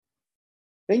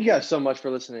Thank you guys so much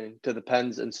for listening to the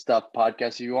Pens and Stuff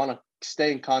podcast. If you want to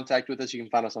stay in contact with us, you can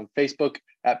find us on Facebook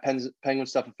at Penguin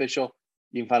Stuff Official.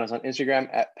 You can find us on Instagram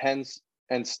at Pens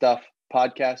and Stuff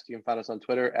Podcast. You can find us on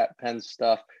Twitter at Pens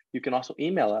Stuff. You can also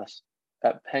email us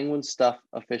at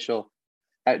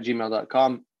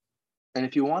penguinstuffofficial@gmail.com. And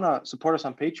if you want to support us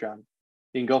on Patreon,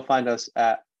 you can go find us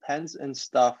at Pens and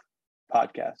Stuff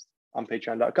Podcast on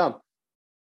patreon.com.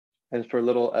 And for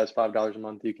little as $5 a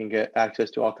month, you can get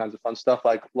access to all kinds of fun stuff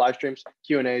like live streams,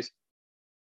 Q&As,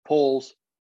 polls,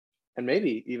 and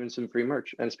maybe even some free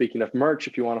merch. And speaking of merch,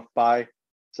 if you want to buy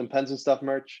some Pens and Stuff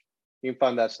merch, you can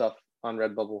find that stuff on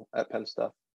Redbubble at Pen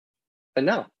Stuff. And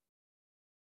now,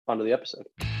 on to the episode.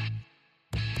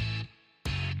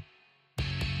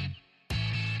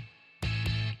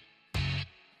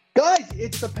 Guys,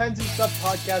 it's the Pens and Stuff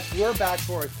podcast. We're back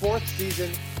for a 4th season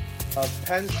of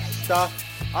Pens Stuff.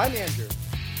 I'm Andrew.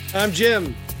 I'm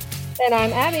Jim. And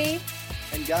I'm Abby.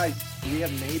 And guys, we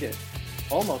have made it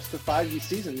almost to 5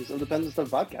 seasons of the Pens and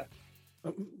Stuff podcast.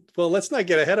 Well, let's not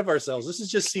get ahead of ourselves. This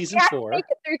is just season 4. Make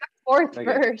it through the 4th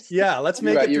first. Yeah, let's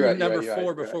make it through number 4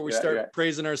 before before we start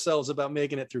praising ourselves about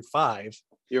making it through 5.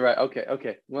 You're right.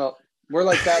 Okay. Well, we're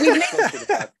like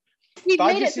that. We've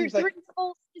made it seems through like 3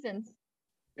 full seasons.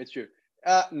 It's true.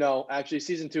 No, actually,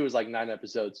 season 2 was like 9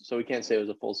 episodes, so we can't say it was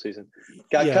a full season.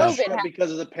 Got cut short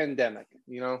because of the pandemic.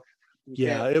 You know.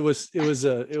 It was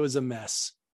a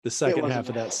mess. The second half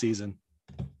of that season.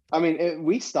 I mean,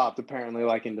 we stopped apparently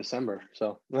like in December,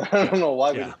 so I don't know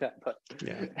why we did that. But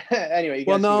anyway, you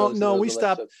guys we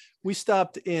stopped. We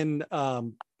stopped in.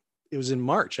 It was in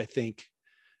March, I think,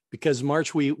 because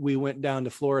March we went down to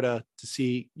Florida to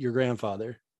see your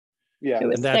grandfather. Yeah,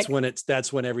 and that's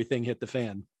when everything hit the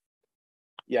fan.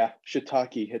 Yeah,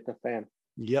 shiitake hit the fan.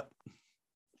 Yep.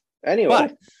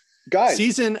 Anyway, guys,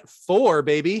 season 4,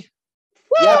 baby.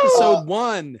 Woo! Episode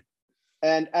 1.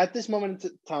 And at this moment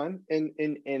in time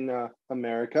in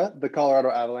America, the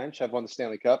Colorado Avalanche have won the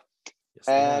Stanley Cup. Yes,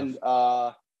 and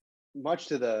much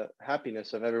to the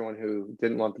happiness of everyone who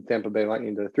didn't want the Tampa Bay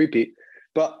Lightning to three-peat.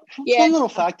 But one little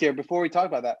fact here before we talk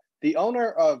about that. The owner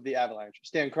of the Avalanche,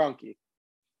 Stan Kroenke,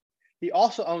 he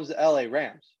also owns the LA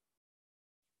Rams.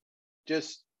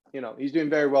 Just, he's doing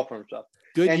very well for himself.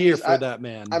 Good year for that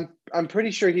man. I'm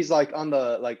pretty sure he's like on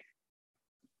the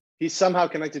he's somehow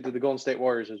connected to the Golden State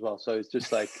Warriors as well. So it's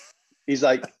just like he's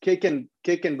like kicking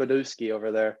Badowski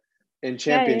over there in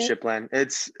championship land.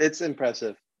 It's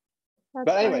impressive. But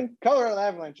anyway, Colorado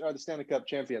Avalanche are the Stanley Cup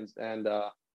champions, and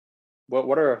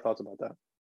what are our thoughts about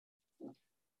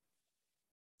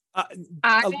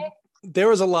that? There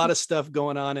was a lot of stuff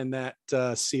going on in that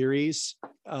series.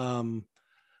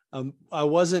 I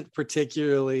wasn't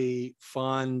particularly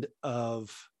fond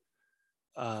of.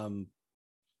 I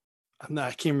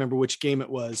can't remember which game it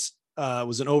was. It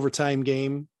was an overtime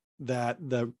game that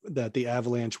the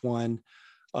Avalanche won.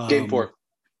 Game 4.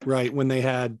 Right, when they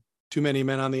had too many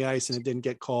men on the ice and it didn't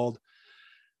get called.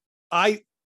 I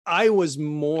was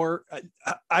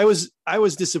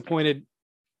disappointed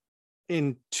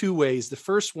in 2 ways. The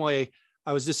first way,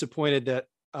 I was disappointed that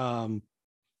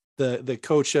the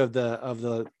coach of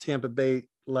the Tampa Bay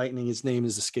Lightning, his name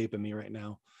is escaping me right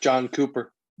now. John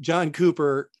Cooper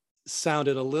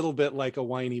sounded a little bit like a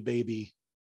whiny baby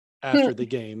after the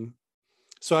game.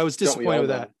 So I was disappointed with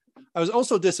that. I was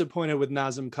also disappointed with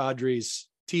Nazem Kadri's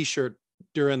t-shirt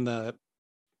during the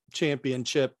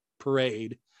championship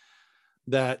parade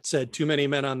that said too many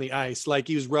men on the ice, like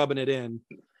he was rubbing it in.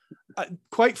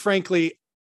 Quite frankly,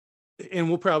 and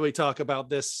we'll probably talk about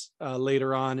this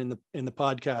later on in the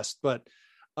podcast, but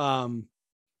I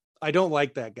don't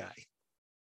like that guy,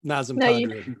 Nazem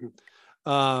Kadri.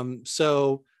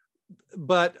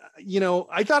 But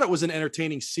I thought it was an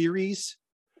entertaining series.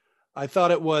 I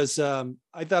thought it was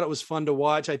fun to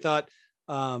watch. I thought,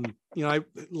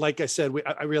 like I said,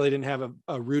 I really didn't have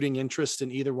a rooting interest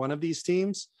in either one of these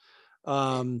teams.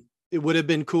 It would have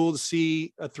been cool to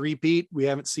see a three-peat. We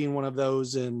haven't seen one of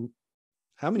those in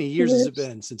how many years has it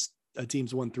been since a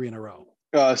team's won 3 in a row?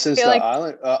 Since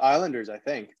the Islanders, I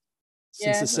think.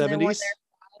 Since the 70s.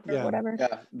 Yeah, whatever.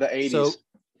 Yeah, the 80s.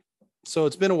 So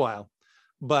it's been a while,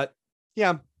 but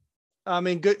yeah, I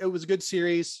mean, good. It was a good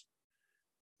series.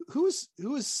 Who is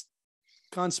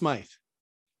Conn Smythe?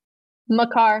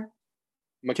 Makar.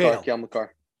 Kel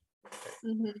Makar.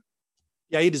 Mm-hmm.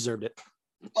 Yeah, he deserved it.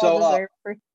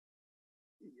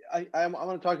 I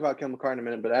want to talk about Kel Makar in a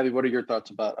minute, but Abby, what are your thoughts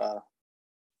about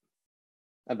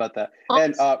that?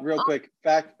 And real quick,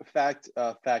 fact.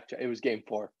 It was game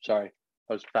 4. Sorry,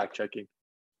 I was fact checking.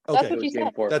 Okay, that's what you said.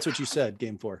 Game 4. That's what you said.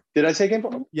 Game 4. Did I say game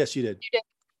 4? Yes, you did. You did.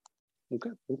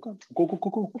 Okay.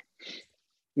 Cool.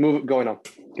 Going on.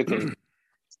 Continue.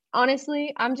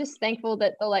 honestly, I'm just thankful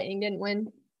that the Lightning didn't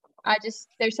win.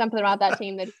 There's something about that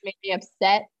team that just made me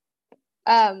upset.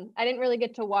 I didn't really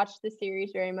get to watch the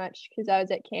series very much because I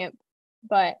was at camp,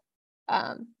 but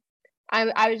I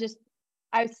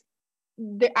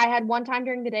had one time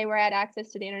during the day where I had access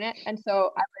to the internet, and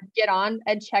so I would get on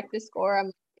and check the score,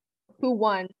 who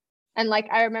won, and like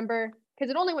I remember because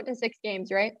it only went to 6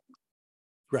 games, right?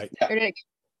 Right.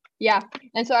 Yeah.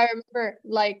 And so I remember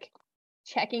like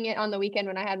checking it on the weekend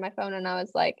when I had my phone, and I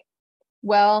was like,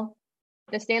 well,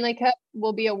 the Stanley Cup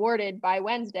will be awarded by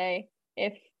Wednesday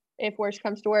if worst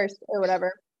comes to worst or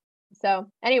whatever. So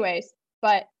anyways,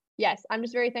 but yes, I'm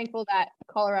just very thankful that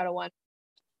Colorado won,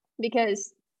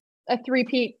 because a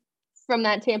three-peat from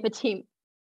that Tampa team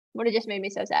would have just made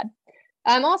me so sad.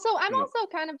 I'm also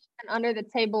kind of an under the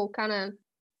table kind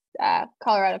of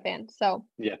Colorado fan. So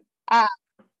yeah.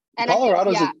 And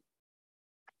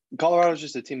Colorado's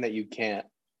just a team that you can't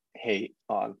hate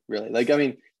on, really. Like, I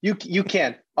mean, you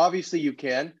can. Obviously you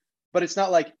can, but it's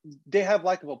not like they have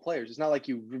likable players. It's not like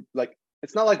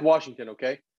it's not like Washington,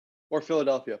 okay? Or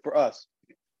Philadelphia for us,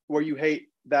 where you hate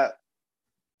that,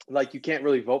 like, you can't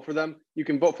really vote for them. You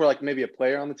can vote for like maybe a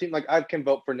player on the team. Like I can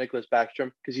vote for Nicholas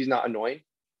Backstrom because he's not annoying.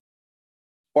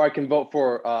 Or I can vote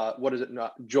for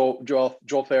Joel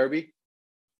Farabee.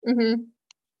 Mm-hmm.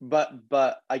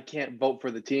 But I can't vote for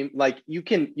the team. Like you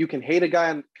can hate a guy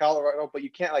in Colorado, but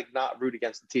you can't like not root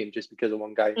against the team just because of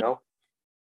one guy, you know?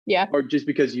 Yeah. Or just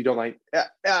because you don't like.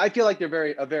 I feel like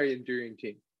they're a very enduring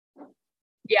team.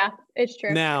 Yeah, it's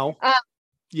true. Now,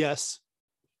 yes.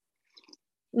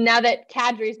 Now that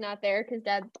Kadri's not there, because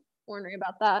Dad's wondering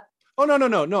about that. Oh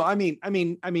no. I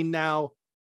mean now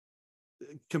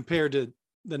compared to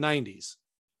the 90s.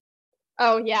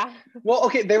 Oh yeah. Well,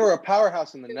 okay, they were a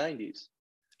powerhouse in the 90s.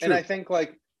 True. And I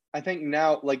think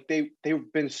now, like they've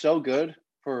been so good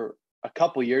for a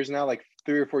couple years now, like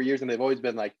 3 or 4 years, and they've always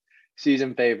been like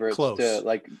season favorites to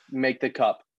like make the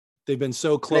cup. They've been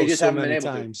so close, they just so many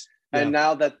times. Yeah. And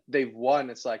now that they've won,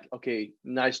 it's like, okay,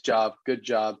 nice job, good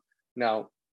job. Now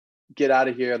get out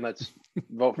of here and let's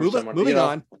vote for someone. Moving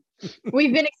on.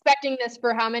 We've been expecting this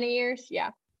for how many years?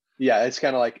 Yeah. Yeah, it's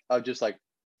kind of like just like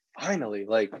finally,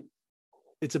 like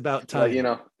it's about time.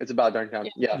 Like, it's about darn time.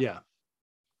 Yeah.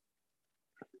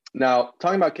 Now,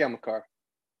 talking about Cale Makar,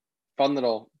 fun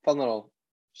little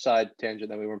side tangent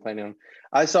that we weren't planning on.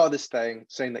 I saw this thing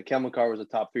saying that Cale Makar was a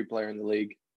top 3 player in the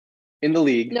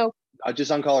league. No. Just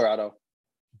on Colorado.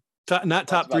 Not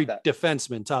top 3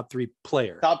 defensemen, top 3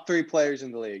 player. Top 3 players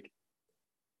in the league.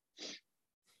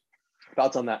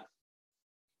 Thoughts on that?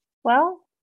 Well,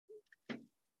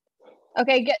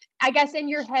 okay, I guess in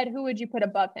your head, who would you put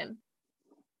above him?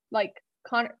 Like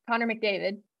Connor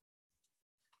McDavid.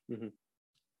 Mm-hmm.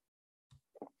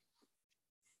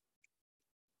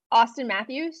 Austin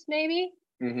Matthews, maybe.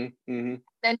 Mm-hmm. Mm-hmm.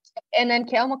 And then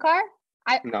Cale Makar.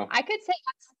 I could say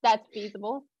that's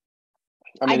feasible.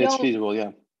 I mean, it's feasible,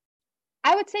 yeah.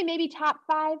 I would say maybe top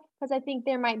 5 because I think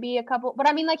there might be a couple. But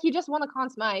I mean, like he just won the Conn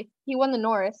Smythe. He won the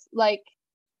Norris. Like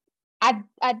at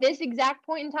this exact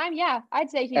point in time, yeah, I'd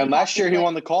say he's. And last year he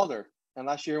won the Calder.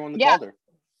 Calder.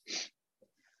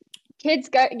 Kids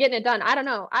getting it done. I don't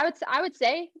know. I would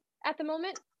say at the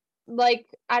moment, like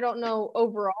I don't know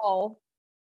overall.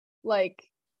 Like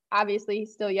obviously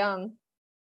he's still young.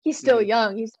 He's still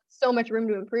young. He's so much room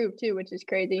to improve too, which is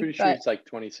crazy. Pretty sure it's like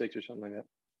 26 or something like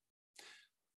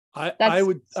that. I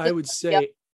would say. Yep.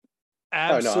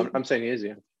 Oh no, I'm saying he is.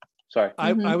 Yeah. Sorry.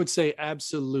 I would say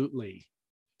absolutely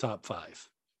top 5.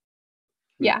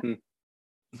 Yeah.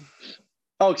 Mm-hmm.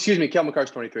 Oh, excuse me. Cale Makar's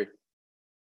 23.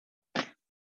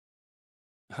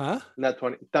 Huh? Not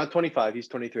 25. He's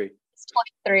 23. He's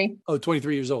 23. Oh,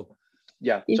 23 years old.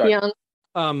 Yeah. He's sorry. young.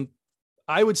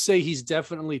 I would say he's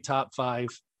definitely top 5.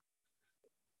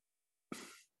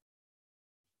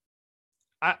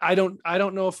 I don't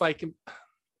know if I can.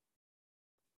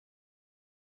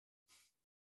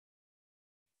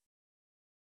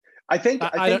 I think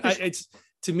it's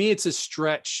to me it's a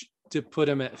stretch to put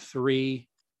him at 3.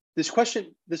 This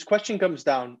question comes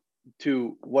down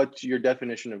to what's your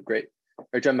definition of great? Are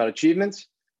you talking about achievements?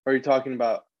 Or are you talking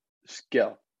about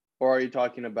skill? Or are you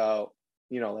talking about,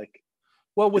 like.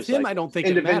 Well, with him, I don't think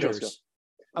it matters.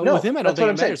 No, with him, I don't think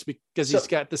it matters because he's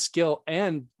got the skill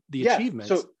and the achievements.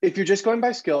 So if you're just going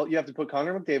by skill, you have to put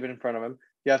Connor McDavid in front of him.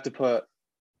 You have to put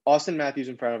Austin Matthews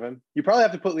in front of him. You probably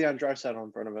have to put Leon Draisaitl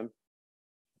in front of him.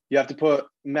 You have to put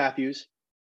Matthews.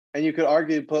 And you could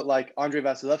argue put like Andrei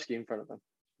Vasilevsky in front of him.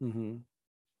 Mm-hmm.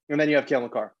 And then you have Cale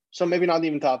Makar. So maybe not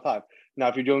even top 5.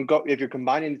 Now, if you're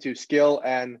combining the two, skill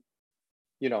and,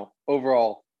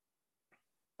 overall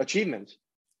achievements.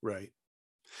 Right.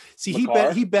 See,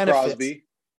 Makar, he benefits. Crosby.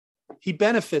 he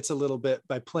benefits a little bit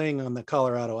by playing on the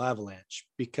Colorado Avalanche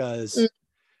because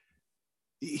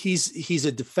he's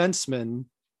a defenseman.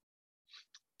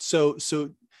 So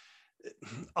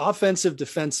offensive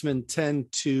defensemen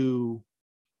tend to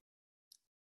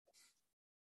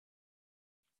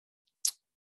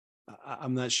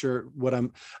I'm not sure what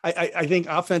I think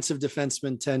offensive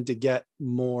defensemen tend to get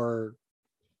more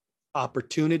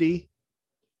opportunity.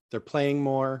 They're playing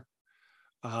more.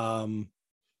 The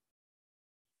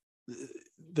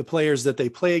players that they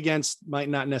play against might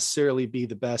not necessarily be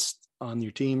the best on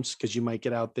your teams because you might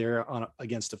get out there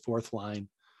against a fourth line.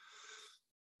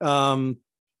 But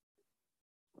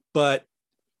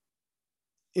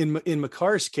in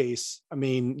Makar's case, I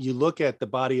mean, you look at the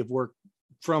body of work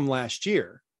from last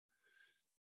year,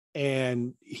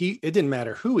 and it didn't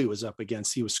matter who he was up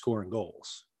against, he was scoring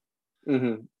goals.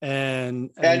 Mm-hmm. And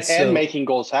making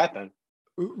goals happen.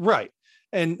 Right.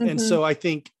 And so I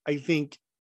think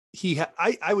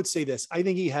I would say this, I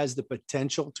think he has the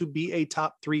potential to be a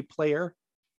top 3 player,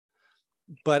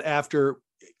 but after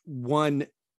one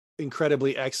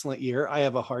incredibly excellent year, I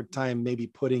have a hard time maybe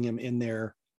putting him in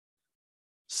there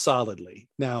solidly.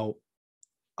 Now,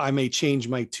 I may change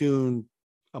my tune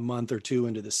a month or two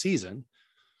into the season,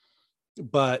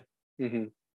 but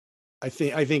I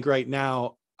think right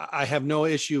now I have no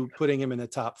issue putting him in the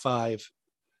top 5,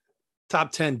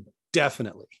 top 10,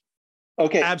 definitely.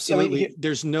 Okay. Absolutely. I mean,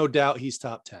 there's no doubt he's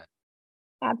top 10.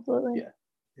 Absolutely.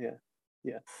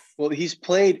 Yeah. Well, he's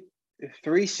played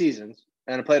 3 seasons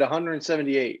and played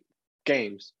 178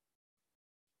 games,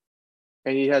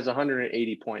 and he has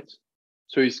 180 points.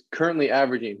 So he's currently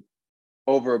averaging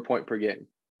over a point per game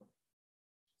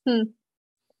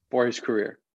for his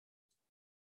career.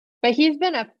 But he's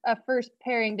been a first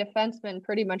pairing defenseman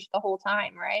pretty much the whole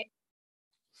time, right?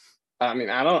 I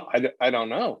mean, I don't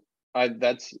know. I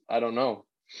don't know.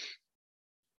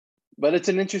 But it's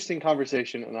an interesting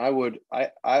conversation, and I would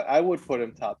put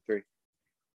him top 3.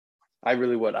 I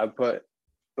really would. I'd put,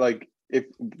 like, if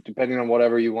depending on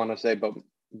whatever you want to say, but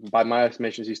by my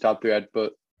estimations, he's top 3. I'd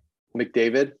put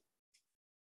McDavid.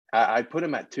 I'd put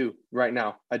him at 2 right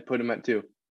now. I'd put him at 2.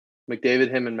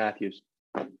 McDavid, him, and Matthews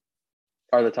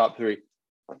are the top 3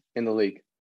 in the league.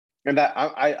 And that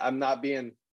I'm not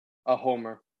being a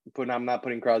homer. I'm not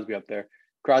putting Crosby up there.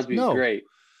 Crosby's great,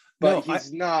 but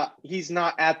he's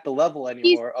not at the level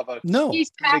anymore of a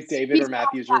McDavid or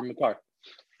Matthews or Makar.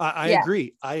 I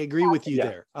agree. I agree with you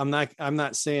there. I'm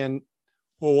not saying,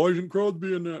 well, why isn't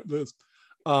Crosby in that list?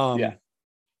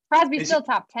 Crosby's still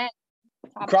top 10.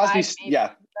 Crosby's 5 maybe,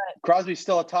 Crosby's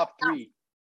still a top 3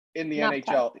 in the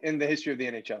NHL, in the history of the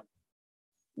NHL.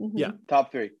 Yeah,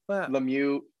 top 3.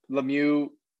 Lemieux,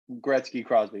 Gretzky,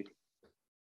 Crosby.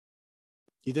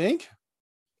 You think?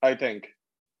 I think.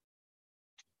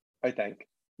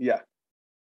 Yeah.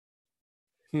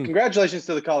 Congratulations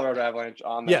to the Colorado Avalanche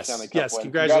on that Stanley Cup win.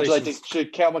 Congratulations to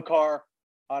Cale Makar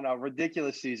on a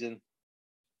ridiculous season.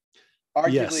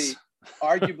 Arguably,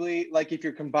 like, if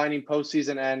you're combining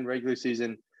postseason and regular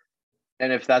season,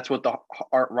 and if that's what the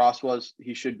Art Ross was,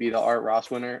 he should be the Art Ross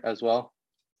winner as well.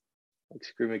 Like,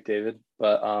 screw McDavid.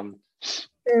 But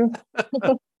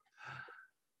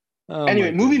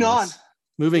anyway, moving on.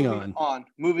 Moving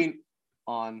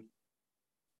on.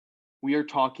 We are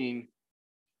talking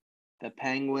the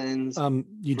Penguins.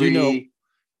 You do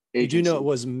know it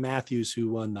was Matthews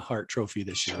who won the Hart Trophy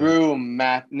this year. True,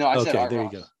 Matt. No, I said Art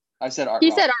Ross. You go. I said Art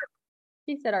Ross.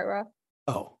 He said Art Ross.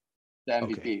 Oh. The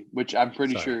MVP, which I'm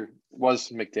pretty sure was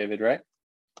McDavid, right?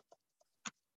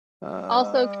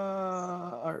 Also,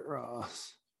 Art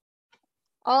Ross.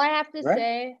 All I have to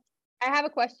say, I have a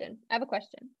question.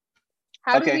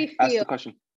 How do we ask feel the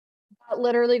question. about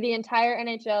literally the entire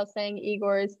NHL saying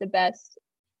Igor is the best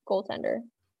goaltender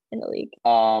in the league?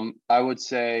 I would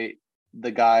say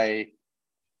the guy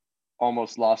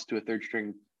almost lost to a third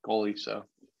string goalie. So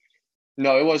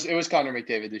no, it was Connor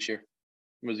McDavid this year.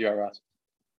 It was the Art Ross.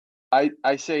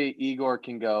 I say Igor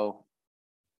can go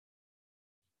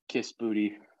kiss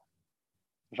booty,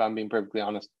 if I'm being perfectly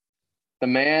honest. The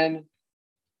man,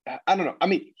 I don't know. I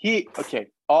mean,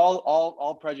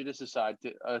 all prejudice aside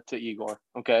to Igor,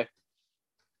 okay?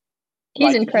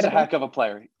 He's incredible. He's a heck of a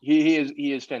player. He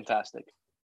is fantastic.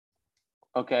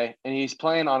 Okay, and he's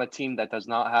playing on a team that does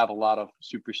not have a lot of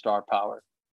superstar power.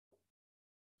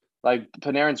 Like,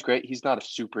 Panarin's great. He's not a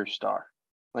superstar.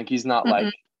 Like, he's not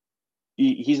like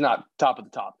he's not top of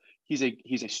the top. He's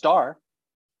a star,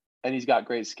 and he's got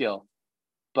great skill.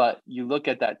 But you look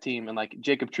at that team, and like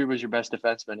Jacob Trouba's your best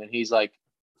defenseman, and he's like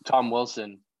Tom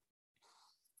Wilson,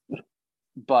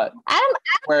 but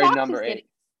wearing number 8.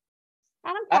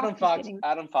 Adam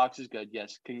Fox is good.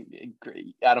 Yes,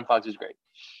 Adam Fox is great.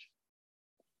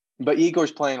 But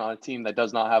Igor's playing on a team that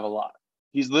does not have a lot.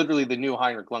 He's literally the new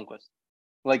Heinrich Lundqvist.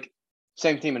 Like,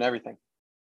 same team and everything.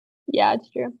 Yeah, it's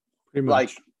true. Pretty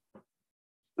much.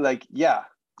 Yeah.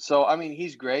 So, I mean,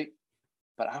 he's great,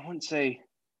 but I wouldn't say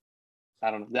 – I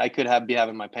don't know. I could be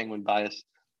having my Penguin bias,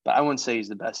 but I wouldn't say he's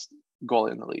the best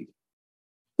goalie in the league.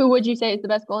 Who would you say is the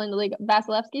best goalie in the league?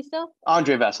 Vasilevsky still?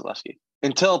 Andrei Vasilevsky.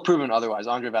 Until proven otherwise,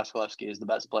 Andrei Vasilevsky is the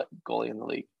best goalie in the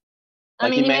league.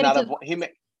 Like, he may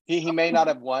not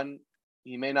have won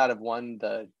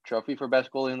the trophy for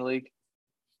best goalie in the league,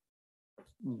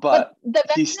 but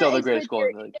he's still the greatest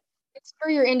goalie in the league. It's for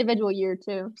your individual year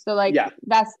too. So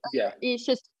it's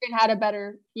just had a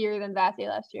better year than Vasi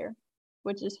last year,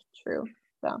 which is true.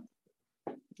 So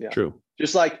yeah, true.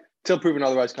 Just like till proven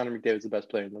otherwise, Connor McDavid's the best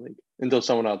player in the league until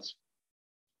someone else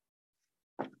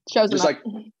shows. Just like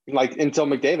until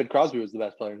McDavid, Crosby was the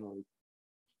best player in the league,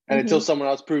 and until someone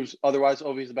else proves otherwise,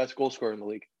 Ovi's the best goal scorer in the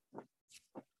league.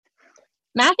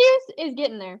 Matthews is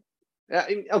getting there. Yeah.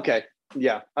 Okay.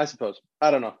 Yeah, I suppose.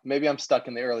 I don't know. Maybe I'm stuck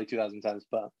in the early 2010s,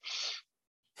 but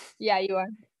yeah, you are.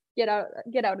 Get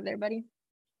out of there, buddy.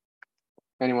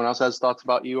 Anyone else has thoughts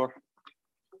about Igor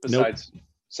besides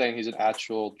saying he's an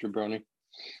actual jabroni?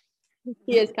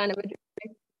 He is kind of a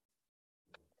jabroni.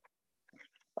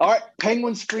 All right,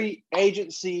 Penguins free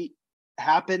agency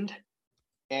happened,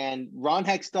 and Ron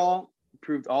Hextall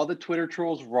proved all the Twitter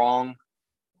trolls wrong,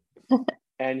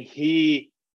 and he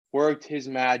worked his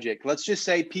magic. Let's just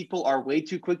say people are way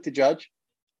too quick to judge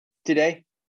today.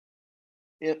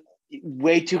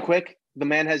 Way too quick. The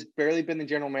man has barely been the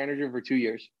general manager for 2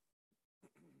 years,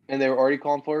 and they were already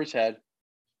calling for his head.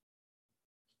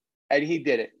 And he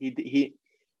did it. He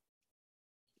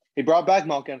brought back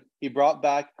Malkin. He brought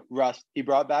back Rust. He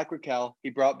brought back Raquel.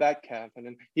 He brought back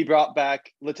Kampanen. He brought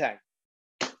back Letang.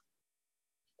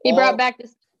 He brought back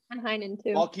this Heinen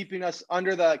too. While keeping us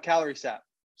under the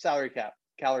salary cap.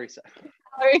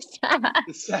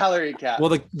 The salary cap.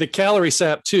 Well, the calorie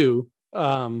sap too.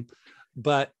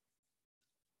 But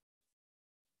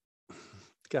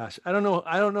gosh, I don't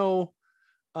know.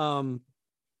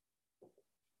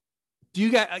 Do you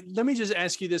guys, let me just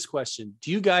ask you this question.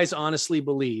 Do you guys honestly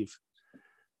believe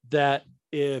that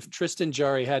if Tristan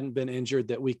Jarry hadn't been injured,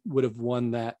 that we would have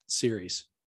won that series?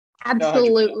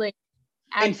 Absolutely.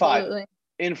 100%. Absolutely.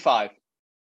 In five.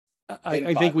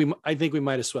 I think we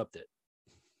might have swept it.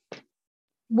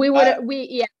 We would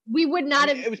we would not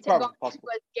have. It was probably possible.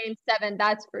 Game 7,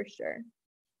 that's for sure.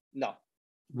 No.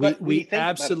 We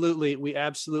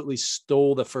absolutely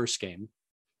stole the first game.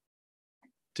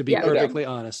 To be perfectly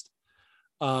honest.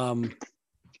 I'm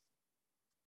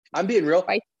being real.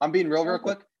 I'm being real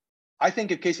quick. I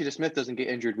think if Casey DeSmith doesn't get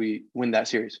injured, we win that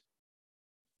series.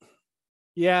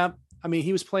 Yeah. I mean,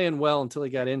 he was playing well until he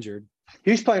got injured.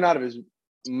 He was playing out of his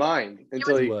mind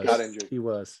until he got injured. He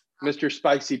was. Mr.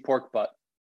 Spicy Pork Butt.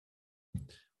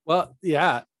 Well,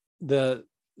 yeah. I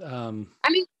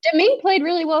mean, Domingue played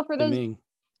really well for those 2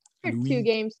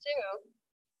 games too.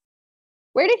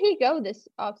 Where did he go this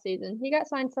offseason? He got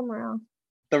signed somewhere else.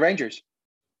 The Rangers.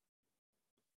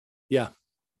 Yeah.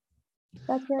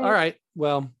 That's right. All right.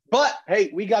 Well. But,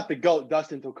 hey, we got the GOAT,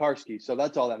 Dustin Tokarski, so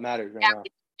that's all that matters right now.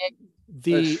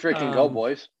 Let's freaking go,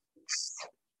 boys.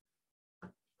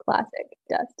 Classic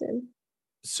Dustin.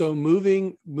 So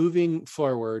moving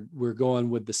forward, we're going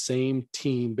with the same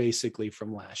team basically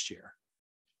from last year.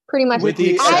 Pretty much. With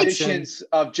the additions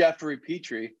of Jeffrey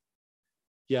Petrie.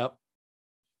 Yep.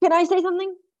 Can I say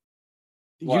something?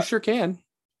 What? You sure can.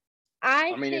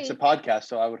 I mean, it's a podcast,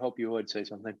 so I would hope you would say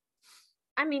something.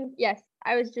 I mean, yes.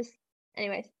 I was just,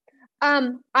 anyways.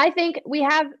 I think we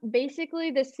have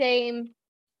basically the same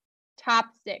top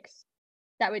 6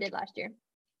 that we did last year,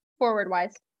 forward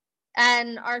wise,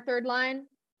 and our third line.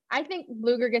 I think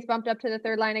Luger gets bumped up to the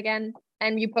third line again,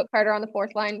 and you put Carter on the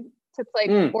fourth line to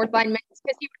play fourth line minutes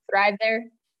because he would thrive there.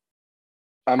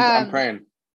 I'm praying.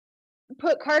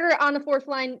 Put Carter on the fourth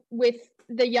line with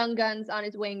the young guns on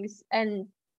his wings, and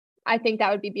I think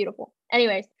that would be beautiful.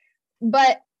 Anyways,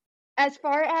 but as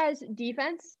far as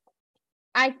defense,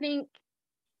 I think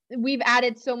we've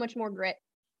added so much more grit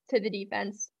to the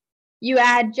defense. You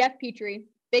add Jeff Petrie,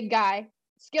 big guy,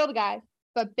 skilled guy,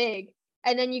 but big.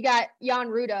 And then you got Jan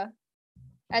Ruda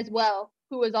as well,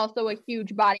 who was also a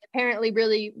huge body, apparently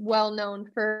really well known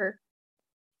for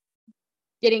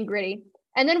getting gritty.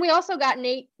 And then we also got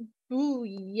Nate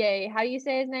Bouye. How do you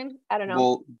say his name? I don't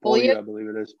know. Bouye, I believe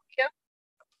it is.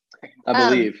 I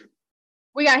believe.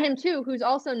 We got him too, who's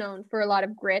also known for a lot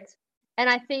of grit. And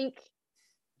I think,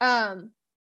 I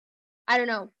don't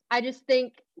know. I just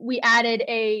think we added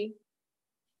a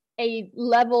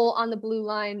level on the blue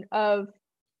line of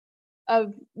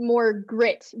of more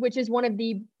grit, which is one of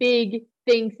the big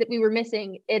things that we were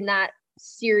missing in that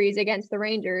series against the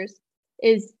Rangers,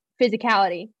 is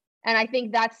physicality. And I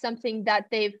think that's something that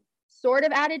they've sort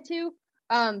of added to.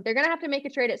 They're going to have to make a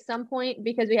trade at some point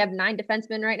because we have 9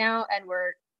 defensemen right now and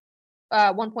we're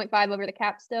 1.5 over the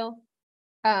cap still.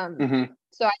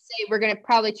 So I say we're going to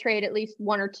probably trade at least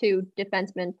 1 or 2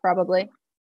 defensemen probably.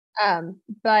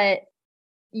 But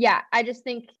yeah, I just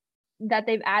think that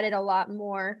they've added a lot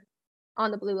more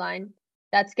on the blue line.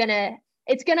 It's going to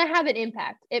have an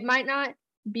impact. It might not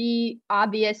be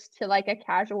obvious to like a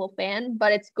casual fan,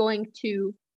 but it's going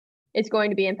to be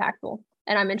impactful.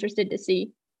 And I'm interested to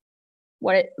see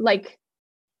what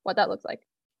that looks like.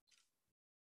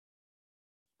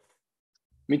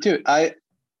 Me too.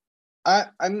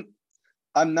 I'm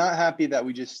not happy that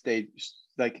we just stayed,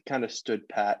 like, kind of stood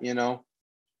pat, you know?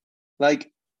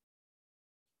 Like,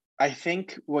 I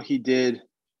think what he did,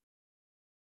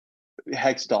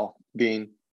 Hextall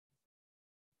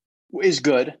is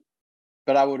good,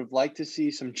 but I would have liked to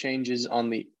see some changes on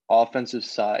the offensive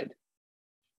side.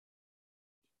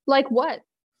 Like what?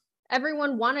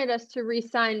 Everyone wanted us to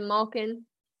re-sign Malkin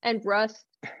and Rust.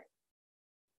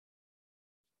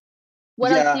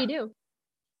 What else do you do?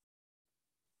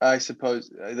 I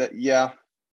suppose that, yeah.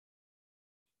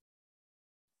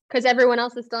 Because everyone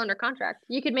else is still under contract.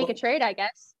 You could make a trade, I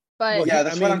guess. But yeah,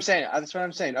 that's what I'm saying. That's what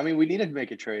I'm saying. I mean, we need to make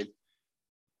a trade.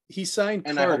 He signed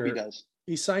and Carter. I hope he does.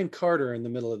 He signed Carter in the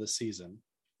middle of the season.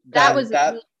 That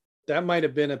might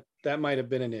have been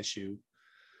an issue.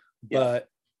 But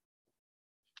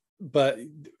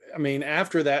I mean,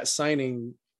 after that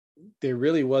signing, there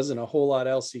really wasn't a whole lot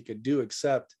else he could do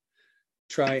except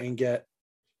try and get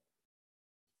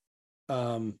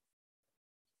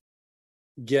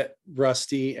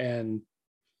Rusty and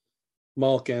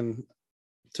Malkin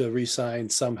to re-sign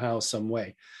somehow, some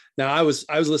way. Now, I was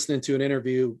listening to an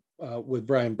interview with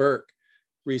Brian Burke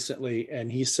recently,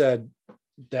 and he said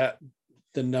that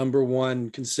the number one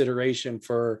consideration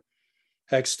for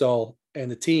Hextall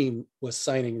and the team was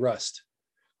signing Rust.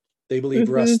 They believe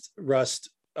Rust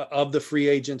of the free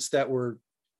agents that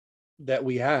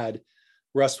we had,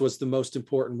 Rust was the most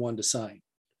important one to sign.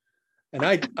 And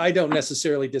I don't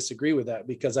necessarily disagree with that,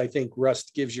 because I think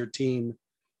Rust gives your team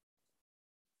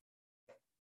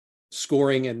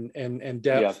scoring and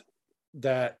depth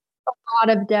that a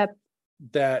lot of depth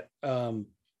that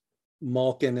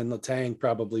Malkin and Letang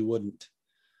probably wouldn't.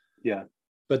 Yeah.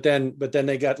 But then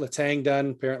they got Letang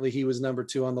done. Apparently he was number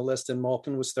 2 on the list and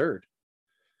Malkin was 3rd.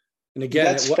 And again,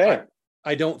 that's fair.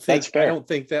 I don't think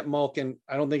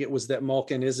it was that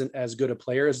Malkin isn't as good a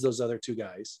player as those other 2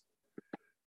 guys.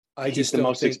 He's the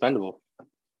most expendable.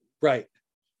 Right.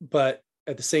 But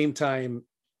at the same time,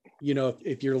 you know,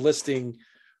 if you're listing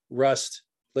Rust,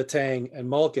 Letang, and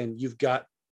Malkin,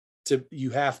 you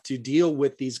have to deal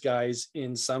with these guys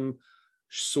in some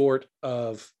sort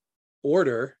of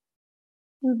order.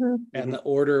 And the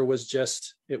order was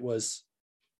it was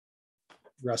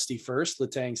Rusty first,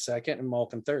 Letang second, and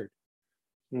Malkin 3rd.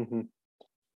 And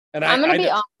I'm going to be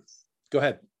honest. Go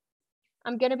ahead.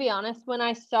 I'm going to be honest. When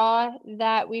I saw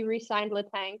that we re-signed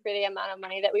Letang for the amount of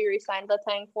money that we re-signed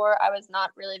Letang for, I was not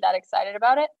really that excited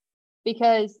about it,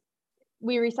 because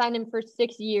we re-signed him for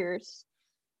 6 years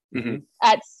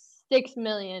at $6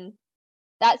 million.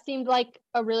 That seemed like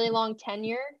a really long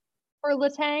tenure for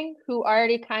Letang, who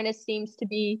already kind of seems to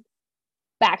be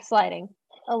backsliding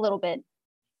a little bit.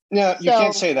 No, you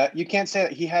can't say that. You can't say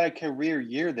that. He had a career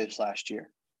year this last year.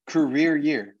 Career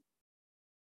year.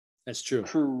 That's true.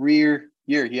 Career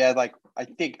year. He had, like, I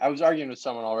think I was arguing with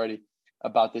someone already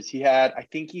about this. He had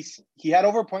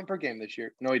over a point per game this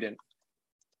year. No, he didn't.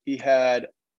 He had,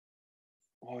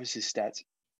 what was his stats?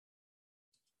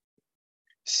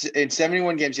 In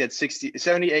 71 games, he had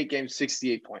 78 games,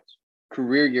 68 points.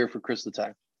 Career year for Chris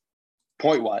Letang,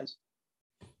 point-wise.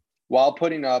 While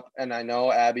putting up, and I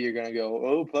know, Abby, you're going to go,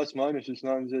 oh, plus minus is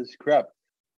not as crap.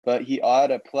 But he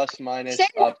had a plus minus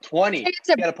of 20. He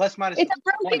had a plus minus of 20. It's a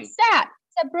broken stat.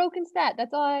 It's a broken stat.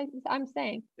 That's all I'm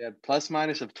saying. Yeah, plus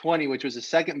minus of 20, which was the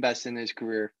second best in his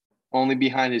career, only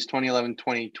behind his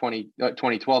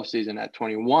 2011-2012 season at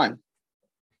 21.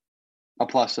 A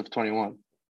plus of 21.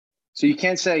 So you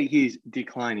can't say he's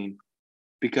declining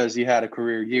because he had a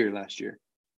career year last year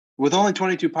with only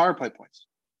 22 power play points.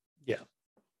 Yeah.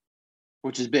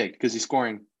 Which is big because he's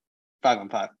scoring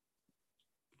 5-on-5.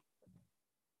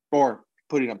 Or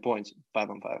putting up points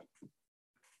 5-on-5.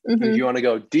 If you want to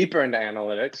go deeper into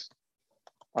analytics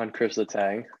on Chris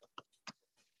Letang,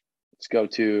 let's go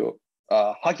to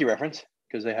Hockey Reference,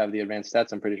 because they have the advanced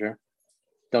stats, I'm pretty sure.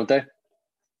 Don't they?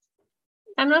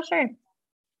 I'm not sure.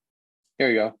 Here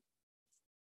you go.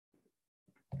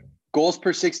 Goals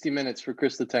per 60 minutes for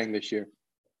Chris Letang this year.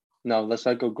 No, let's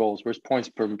not go goals. Where's points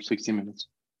per 60 minutes?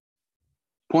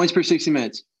 Points per 60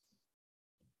 minutes.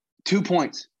 2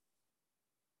 points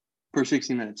per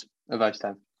 60 minutes of ice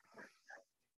time.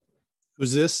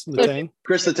 Who's this? Letang?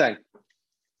 Chris Letang.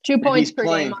 2 points per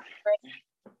playing game.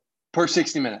 per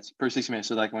 60 minutes. Per 60 minutes.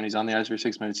 So like when he's on the ice for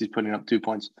 6 minutes, he's putting up 2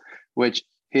 points, which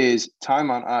his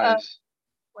time on ice.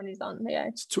 When he's on the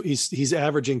ice. He's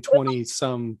averaging 20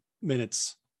 some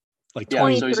minutes. Like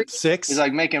 26. So he's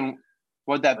like making,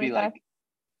 what'd that 25. be like?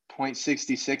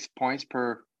 0.66 points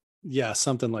per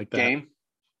something like that. game.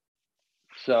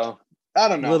 So I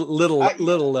don't know.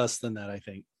 Little less than that, I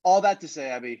think. All that to say,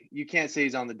 Abby, you can't say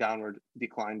he's on the downward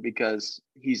decline because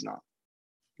he's not.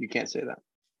 You can't say that.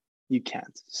 You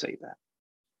can't say that.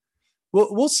 Well,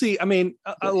 we'll see. I mean,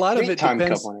 a lot of it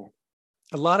depends.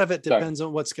 A lot of it depends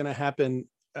on what's going to happen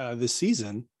this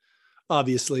season.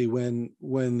 Obviously, when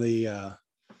the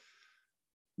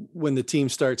team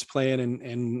starts playing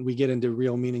and we get into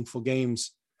real meaningful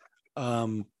games,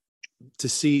 to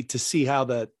see how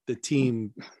the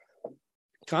team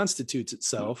constitutes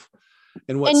itself,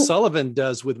 and what Sullivan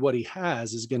does with what he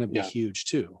has is going to be huge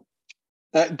too.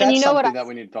 That's something that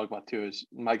we need to talk about too, is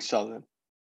Mike Sullivan.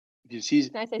 Because he's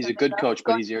a good coach,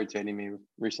 but he's irritating me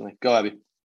recently. Go, Abby.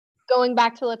 Going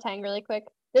back to Letang really quick.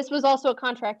 This was also a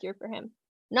contract year for him.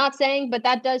 Not saying, but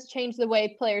that does change the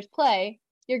way players play.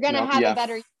 You're going to have a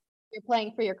better year if you're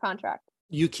playing for your contract.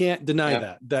 You can't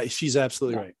deny that she's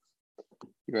absolutely right.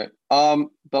 You're right.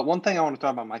 But one thing I want to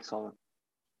talk about Mike Sullivan.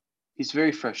 He's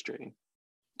very frustrating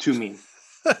to me.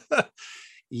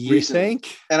 You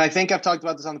think? And I think I've talked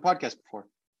about this on the podcast before.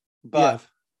 But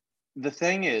the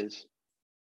thing is,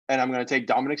 and I'm going to take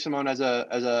Dominic Simone as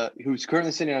a who's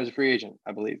currently sitting as a free agent,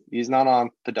 I believe. He's not on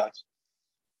the Ducks.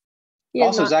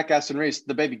 Also, Zach Aston Reese,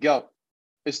 the baby goat,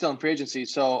 is still in free agency.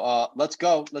 So let's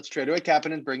go. Let's trade away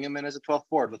Kapanen, bring him in as a 12th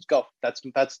forward. Let's go. That's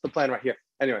the plan right here.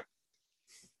 Anyway,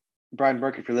 Brian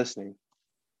Burke, if you're listening.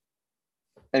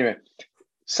 Anyway,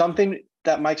 something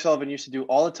that Mike Sullivan used to do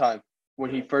all the time when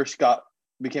he first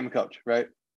became a coach, right?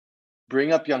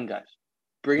 Bring up young guys.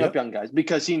 Bring up young guys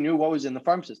because he knew what was in the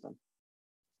farm system.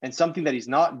 And something that he's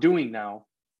not doing now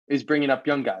is bringing up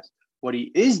young guys. What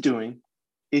he is doing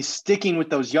is sticking with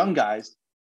those young guys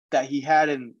that he had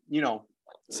in,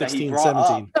 16,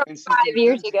 17. 5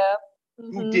 years ago.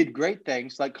 Who did great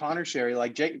things like Connor Sherry,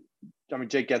 like Jake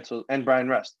Gensel and Brian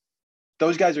Rust.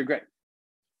 Those guys are great.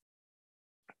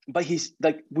 But he's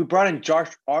like, we brought in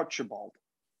Josh Archibald.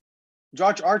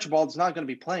 Josh Archibald's not going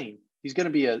to be playing. He's going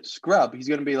to be a scrub. He's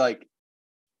going to be like,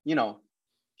 he's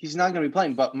not going to be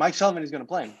playing. But Mike Sullivan is going to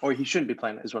play him, or he shouldn't be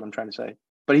playing, is what I'm trying to say.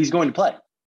 But he's going to play.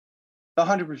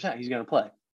 100% he's going to play.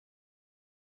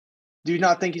 Do you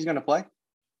not think he's going to play?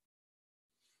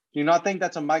 Do you not think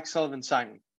that's a Mike Sullivan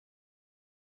signing?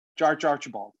 Josh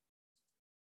Archibald.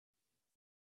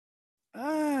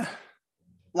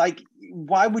 Like,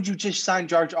 why would you just sign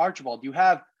George Archibald? You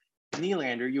have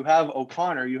Nylander, you have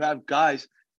O'Connor, you have guys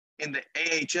in the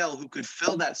AHL who could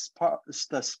fill the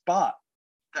spot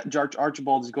that George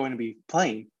Archibald is going to be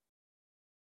playing.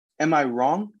 Am I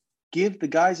wrong? Give the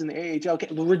guys in the AHL.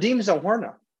 Well, redeem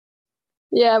Zohorna.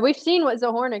 Yeah, we've seen what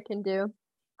Zohorna can do.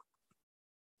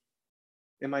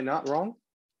 Am I not wrong?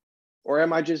 Or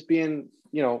am I just being,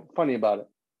 funny about it?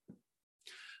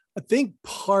 I think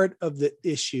part of the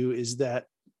issue is that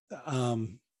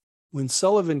when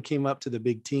Sullivan came up to the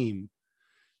big team,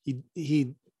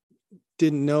 he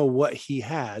didn't know what he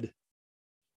had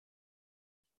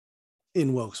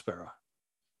in Wilkes-Barre.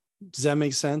 Does that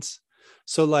make sense?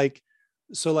 So like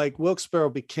Wilkes-Barre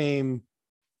became,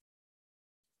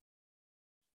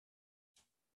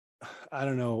 I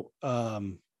don't know,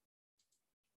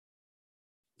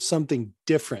 something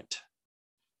different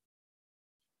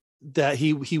that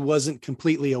he wasn't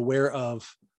completely aware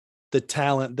of the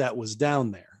talent that was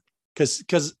down there.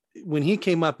 Because when he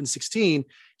came up in 16,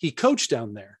 he coached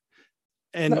down there.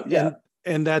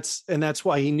 And that's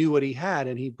why he knew what he had,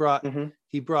 and he brought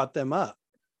them up.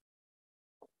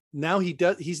 Now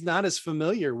he's not as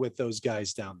familiar with those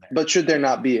guys down there. But should there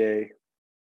not be a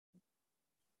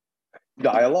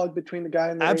dialogue between the guy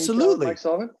and the Absolutely. AHL and Mike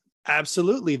Sullivan?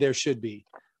 Absolutely, there should be.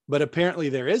 But apparently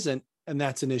there isn't, and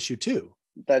that's an issue too.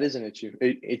 That is an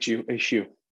issue.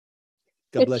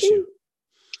 God bless you.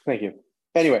 Thank you.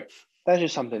 Anyway, that's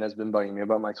just something that's been bugging me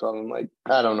about Mike Sullivan. Like,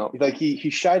 I don't know. Like he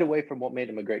shied away from what made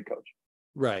him a great coach.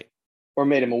 Right. Or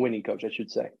made him a winning coach, I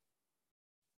should say.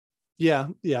 Yeah.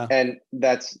 And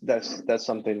that's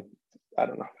something, I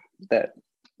don't know, that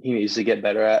he needs to get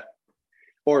better at.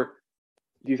 Or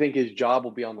do you think his job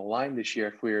will be on the line this year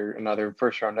if we're another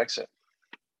first round exit?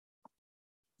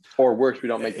 Or worse, we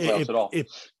don't make the playoffs at all.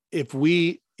 If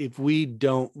we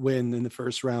don't win in the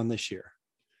first round this year,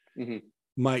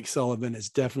 Mike Sullivan is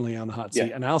definitely on the hot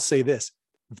seat. And I'll say this: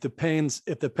 if the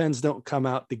Pens don't come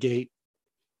out the gate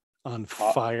on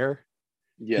fire,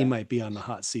 he might be on the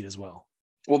hot seat as well.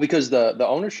 Well, because the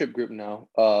ownership group now,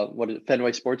 what is it,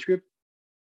 Fenway Sports Group?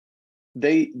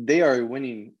 They are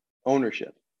winning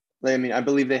ownership. I mean, I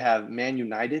believe they have Man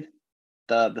United,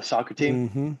 the soccer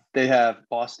team. They have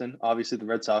Boston, obviously the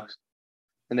Red Sox,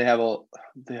 and they have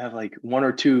like one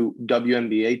or two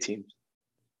WNBA teams.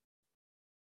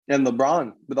 And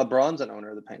LeBron's an owner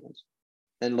of the Penguins,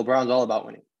 and LeBron's all about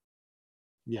winning.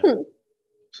 Yeah.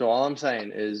 So all I'm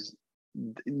saying is,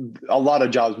 a lot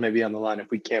of jobs may be on the line if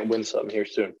we can't win something here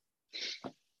soon.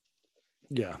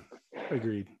 Yeah,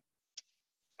 agreed.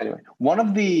 Anyway, one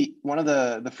of the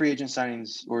free agent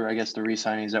signings, or I guess the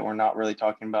re-signings that we're not really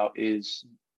talking about, is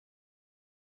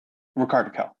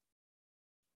Rickard Rakell.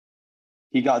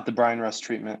 He got the Brian Rust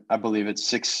treatment. I believe it's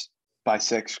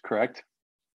 6x6, correct?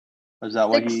 Is that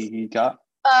what he got?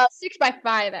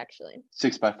 6x5, actually.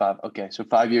 6x5. Okay, so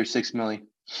 5 years, $6 million.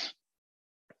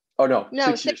 Oh no,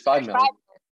 6 years, $5 million.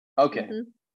 Okay.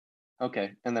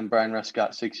 Okay. And then Brian Rust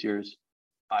got 6 years,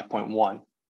 5.1.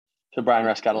 So Brian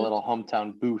Rust got a little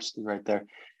hometown boost right there.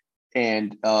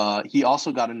 And he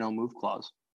also got a no move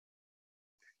clause.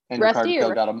 And Rusty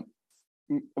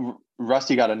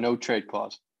got a no trade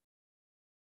clause.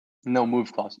 No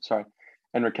move clause, sorry.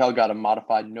 And Rakell got a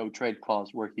modified no trade clause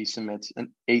where he submits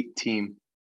an 8-team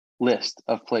list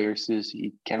of players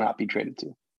he cannot be traded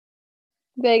to.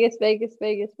 Vegas,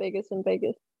 and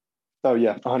Vegas. Oh,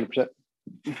 yeah, 100%.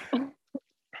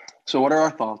 So what are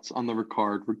our thoughts on the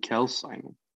Rakell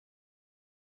signing?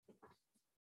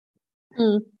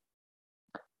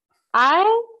 I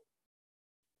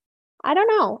don't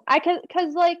know.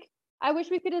 Because I wish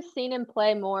we could have seen him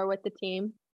play more with the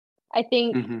team. I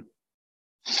think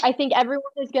everyone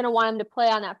is going to want him to play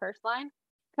on that first line,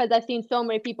 because I've seen so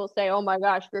many people say, "Oh my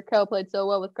gosh, Rakell played so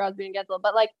well with Crosby and Gensel,"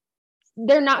 but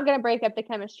they're not going to break up the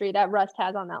chemistry that Rust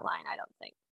has on that line, I don't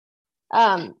think.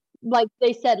 Like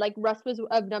they said, Rust was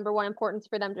of number one importance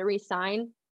for them to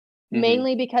re-sign,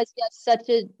 mainly because he has such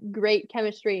a great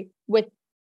chemistry with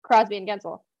Crosby and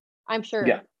Gensel. I'm sure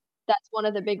that's one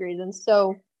of the big reasons.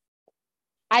 So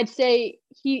I'd say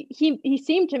he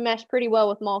seemed to mesh pretty well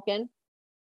with Malkin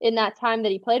in that time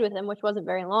that he played with him, which wasn't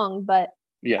very long. But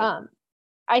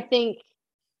I think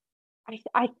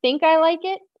I like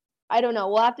it. I don't know.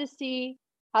 We'll have to see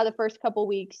how the first couple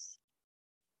weeks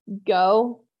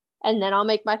go, and then I'll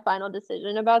make my final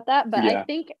decision about that. But I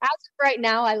think as of right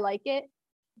now, I like it,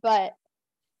 but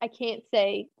I can't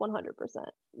say 100%,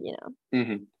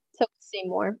 So see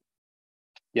more.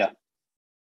 Yeah.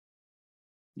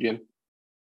 Jim?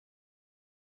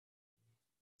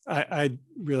 I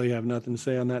really have nothing to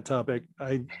say on that topic.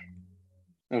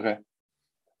 Okay.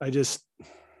 I just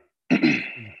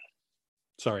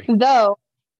sorry. Though,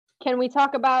 can we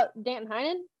talk about Danton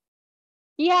Heinen?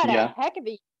 He had a heck of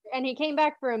a year, and he came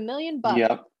back for $1 million.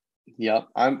 Yep.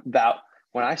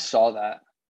 When I saw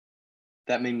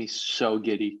that made me so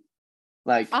giddy.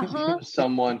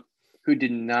 Someone who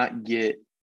did not get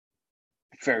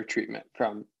fair treatment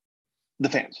from the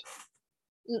fans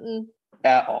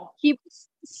at all. He is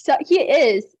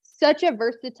such a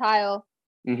versatile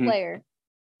player.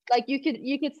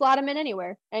 You could slot him in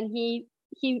anywhere, and he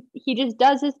just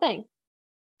does his thing.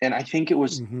 And I think it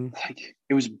was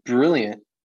it was brilliant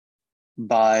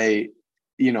by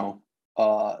the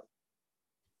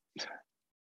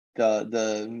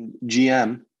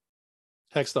GM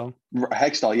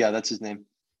Hextall, yeah, that's his name.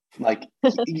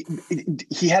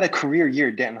 He had a career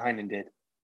year, Danton Heinen did,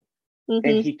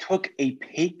 and he took a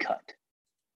pay cut.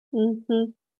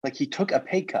 He took a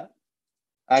pay cut.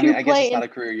 I mean, I guess it's not a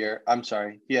career year. I'm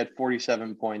sorry. He had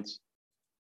 47 points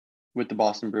with the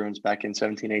Boston Bruins back in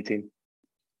 17-18.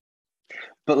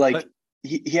 But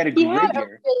he had a great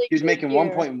year. Really, he was making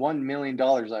 $1.1 million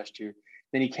last year.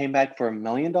 Then he came back for $1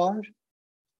 million.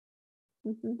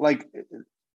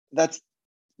 That's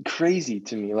crazy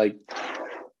to me.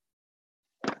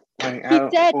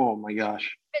 Oh my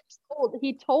gosh.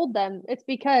 He told them it's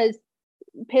because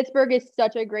Pittsburgh is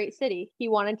such a great city. He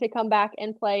wanted to come back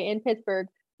and play in Pittsburgh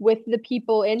with the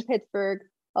people in Pittsburgh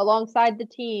alongside the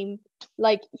team.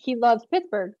 He loves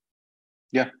Pittsburgh.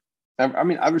 Yeah. I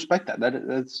mean, I respect that.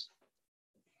 That's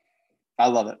I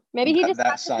love it. Maybe he just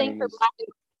has a thing for black and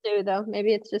gold too, though.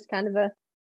 Maybe it's just kind of a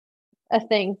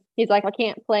thing. He's like, I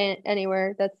can't play it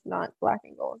anywhere that's not black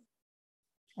and gold.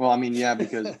 Well, I mean, yeah,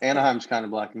 because Anaheim's kind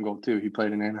of black and gold too. He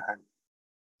played in Anaheim.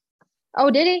 Oh,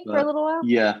 did he for a little while?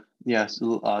 Yeah. Yes.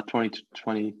 2020,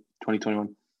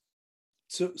 2021.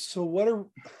 So what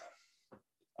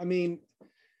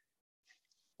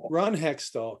Ron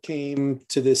Hextall came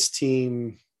to this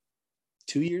team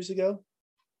 2 years ago.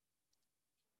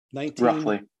 19,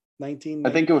 roughly 19. I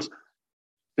think it was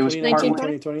 2019,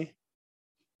 partway. 2020.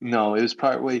 No, it was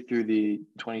partway through the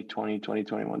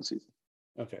 2020-2021 season.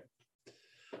 Okay.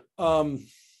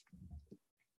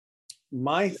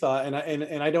 My thought,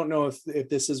 and I don't know if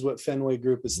this is what Fenway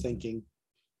Group is thinking,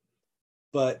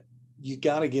 but you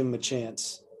got to give him a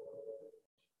chance,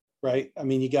 right? I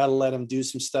mean, you got to let him do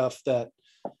some stuff that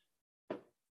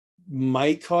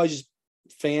might cause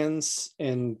fans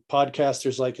and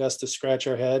podcasters like us to scratch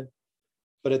our head,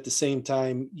 but at the same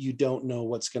time, you don't know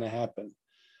what's going to happen.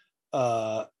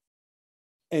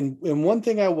 And one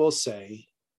thing I will say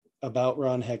about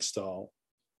Ron Hextall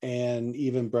and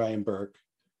even Brian Burke,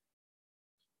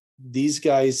 these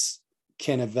guys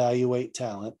can evaluate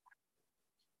talent.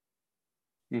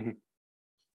 Mm-hmm.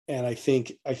 And I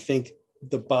think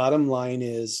the bottom line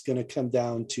is going to come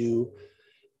down to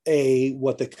A,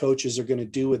 what the coaches are going to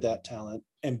do with that talent,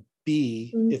 and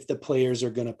B, if the players are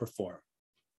going to perform.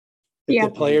 If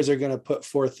the players are going to put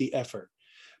forth the effort,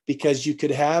 because you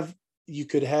could have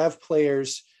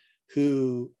players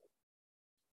who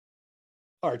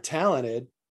are talented,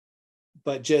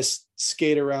 but just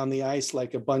skate around the ice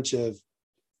like a bunch of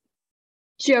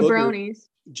jabronis,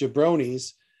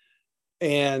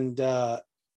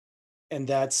 and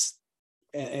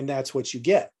that's what you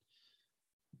get.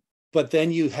 But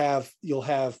then you'll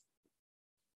have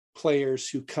players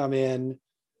who come in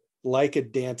like a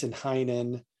Danton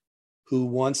Heinen who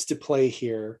wants to play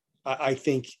here. I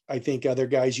think other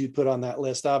guys you'd put on that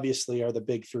list obviously are the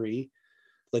big three,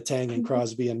 Letang and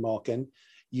Crosby and Malkin.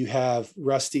 You have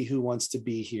Rusty who wants to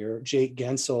be here, Jake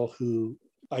Gensel, who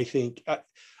I think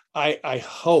I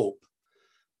hope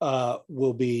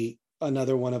will be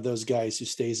another one of those guys who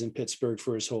stays in Pittsburgh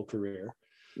for his whole career.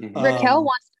 Mm-hmm. Raquel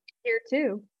wants to be here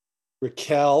too.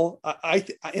 Raquel, I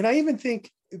even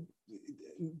think,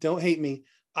 don't hate me,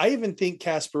 I even think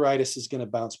Kasparaitis is going to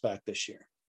bounce back this year.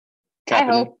 I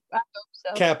hope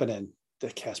so. Kapanen, the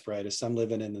Kasparaitis. I'm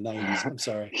living in the 90s. I'm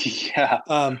sorry. Yeah.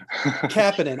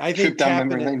 Kapanen. I think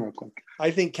real quick.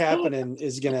 I think Kapanen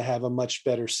is going to have a much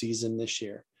better season this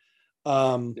year.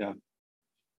 Yeah.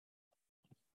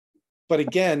 But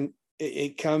again,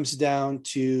 it comes down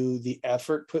to the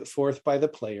effort put forth by the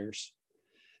players.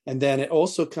 And then it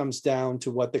also comes down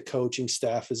to what the coaching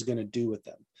staff is going to do with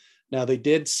them. Now, they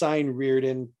did sign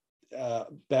Reardon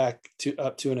back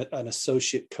up to an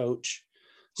associate coach,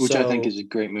 which I think is a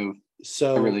great move.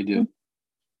 So I really do.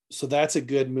 So that's a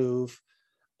good move.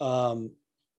 I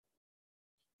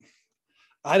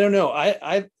don't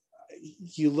know.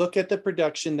 You look at the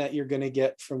production that you're going to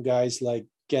get from guys like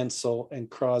Gensel and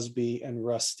Crosby and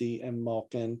Rusty and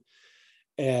Malkin,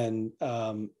 and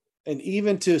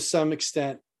even to some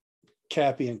extent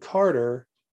Cappy and Carter.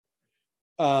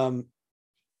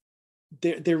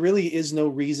 There really is no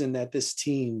reason that this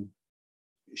team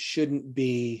shouldn't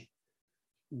be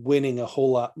winning a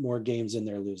whole lot more games than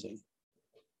they're losing.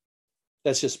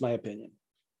 That's just my opinion.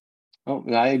 Oh,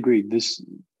 I agree.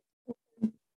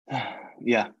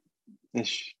 Yeah.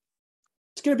 It's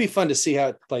going to be fun to see how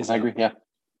it plays out. I agree. Yeah.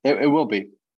 It will be.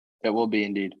 It will be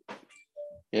indeed.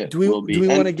 Do we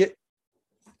want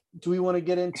to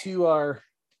get into our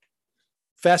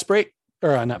fast break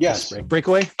or not? Yes. Fast break.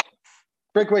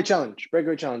 Breakaway challenge.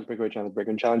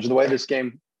 The way this game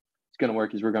is going to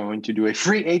work is we're going to do a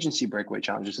free agency breakaway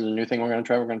challenge. This is a new thing we're going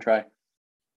to try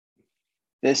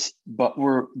this, but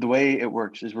the way it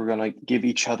works is we're going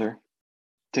to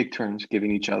take turns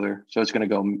giving each other. So it's going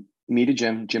to go me to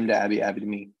Jim to Abby to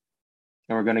me.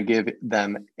 And we're going to give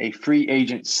them a free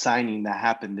agent signing that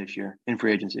happened this year in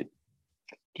free agency.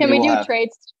 Can we do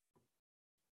trades?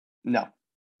 No.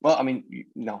 Well, I mean,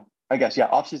 no. I guess, yeah,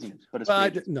 off-season moves, but it's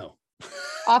no.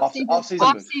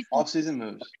 Off-season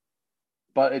moves.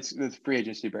 But it's free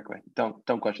agency breakaway. Don't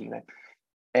question the name.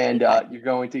 And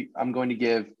I'm going to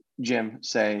give Jim,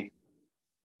 say,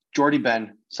 Jordy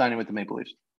Ben signing with the Maple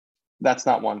Leafs. That's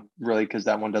not one, really, because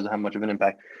that one doesn't have much of an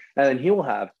impact. And then he will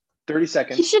have 30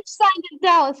 seconds. He should sign in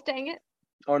Dallas, dang it.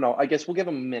 Oh, no, I guess we'll give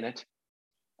him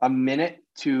a minute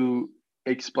to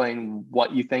explain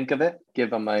what you think of it,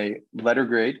 give him a letter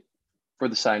grade for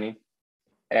the signing,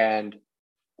 and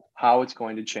how it's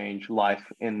going to change life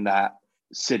in that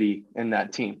city, in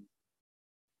that team.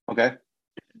 Okay?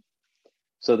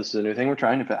 So this is a new thing we're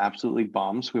trying. If it absolutely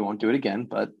bombs, we won't do it again,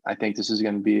 but I think this is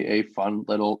going to be a fun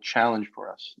little challenge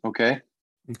for us. Okay?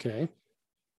 Okay.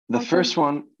 The first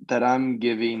one that I'm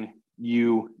giving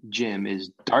you, Jim, is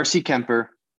Darcy Kemper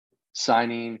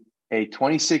signing a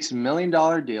 $26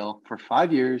 million deal for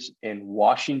 5 years in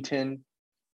Washington.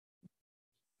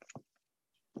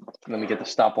 Let me get the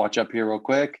stopwatch up here real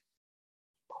quick.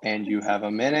 And you have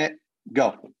a minute.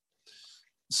 Go.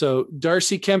 So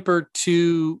Darcy Kemper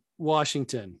to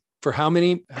Washington for how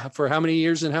many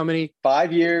years and how many?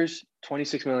 5 years,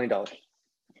 $26 million.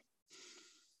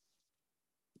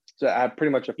 So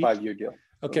pretty much a 5-year deal.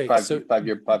 Okay. Five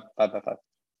year.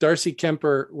 Darcy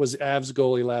Kemper was Avs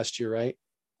goalie last year, right?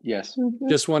 Yes. Mhm.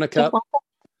 Just won a cup.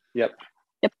 Yep.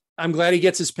 I'm glad he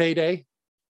gets his payday,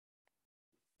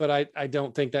 but I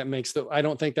don't think that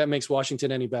makes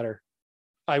Washington any better.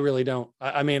 I really don't.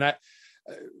 I mean,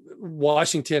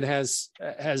 Washington has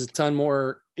a ton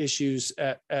more issues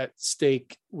at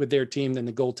stake with their team than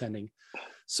the goaltending.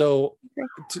 So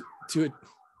to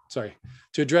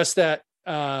address that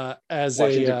as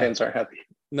Washington fans aren't happy.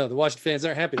 No, the Washington fans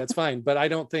aren't happy. That's fine. But I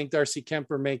don't think Darcy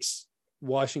Kemper makes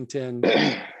Washington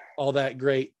all that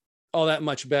great, all that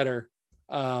much better.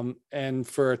 And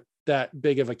for that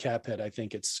big of a cap hit, I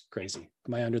think it's crazy.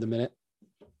 Am I under the minute?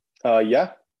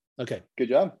 Yeah. Okay. Good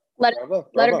job. Letter grade.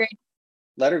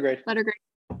 Letter grade.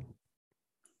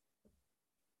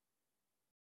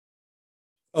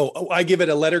 Oh, I give it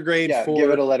a letter grade. Yeah, for give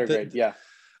it a letter grade. Yeah.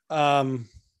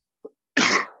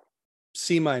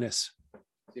 C minus.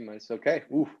 C minus. Okay.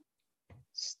 Ooh.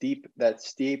 Steep. That's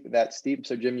steep.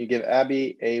 So Jim, you give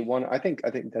Abby a 1. I think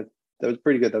that was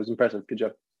pretty good. That was impressive. Good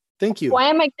job. Thank you. Why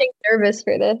am I getting nervous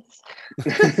for this?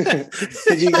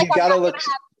 Because you gotta look.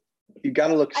 You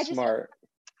gotta look smart.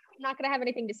 I'm not gonna have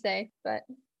anything to say, but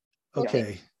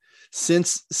okay.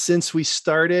 Since we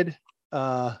started,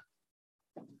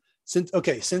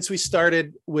 since we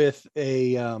started with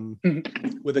a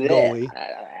goalie,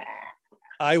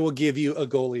 I will give you a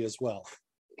goalie as well.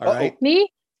 All right.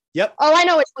 Me? Yep. Oh, I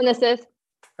know which one this is.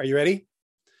 Are you ready?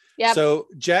 Yeah. So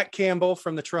Jack Campbell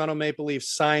from the Toronto Maple Leafs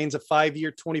signs a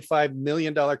 5-year, $25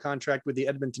 million contract with the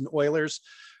Edmonton Oilers.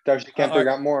 Darcy Kemper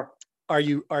got more. Are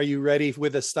you ready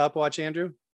with a stopwatch,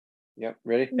 Andrew? Yep.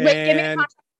 Ready? Wait, give me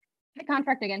the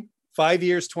contract again. 5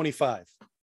 years, 25.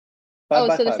 So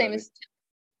the same as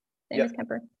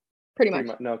Kemper. Pretty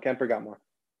much. No, Kemper got more.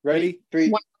 Ready?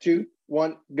 3, 2,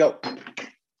 1, go.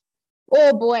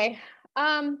 Oh boy.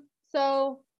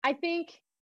 So I think,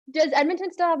 does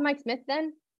Edmonton still have Mike Smith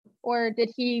then? Or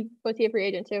was he a free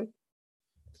agent too?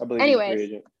 I believe he's a free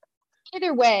agent.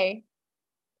 Either way,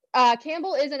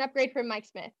 Campbell is an upgrade from Mike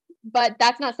Smith, but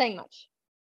that's not saying much.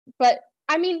 But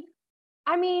I mean,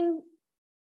 I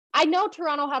know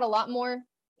Toronto had a lot more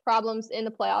problems in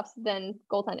the playoffs than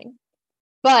goaltending,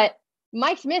 but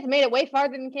Mike Smith made it way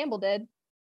farther than Campbell did.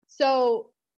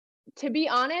 So to be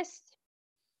honest,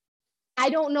 I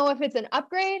don't know if it's an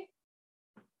upgrade.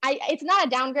 It's not a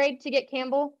downgrade to get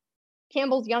Campbell.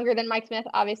 Campbell's younger than Mike Smith,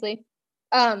 obviously.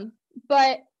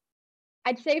 But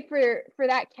I'd say for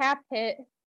that cap hit,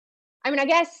 I mean, I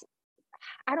guess,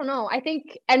 I don't know. I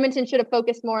think Edmonton should have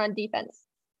focused more on defense.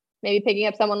 Maybe picking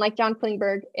up someone like John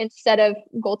Klingberg instead of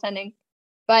goaltending.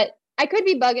 But I could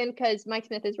be bugging because Mike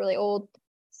Smith is really old.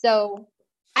 So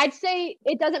I'd say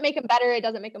it doesn't make him better. It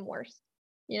doesn't make him worse.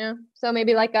 So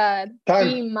maybe like a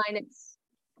B minus.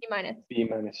 B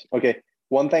minus. Okay.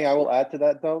 One thing I will add to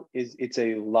that though is it's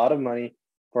a lot of money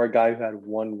for a guy who had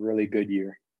one really good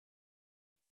year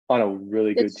on a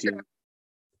really good team.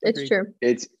 It's true.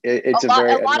 It's a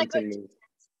very Edmonton move.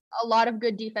 A lot of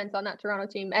good defense on that Toronto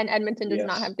team, and Edmonton does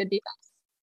not have good defense.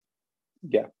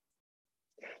 Yeah.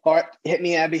 All right, hit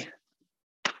me, Abby.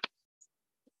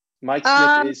 Mike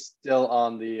Smith is still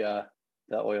on the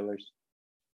Oilers.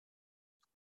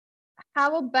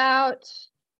 How about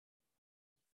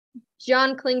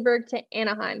John Klingberg to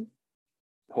Anaheim?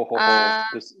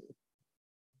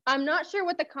 I'm not sure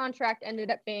what the contract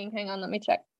ended up being. Hang on, let me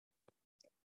check.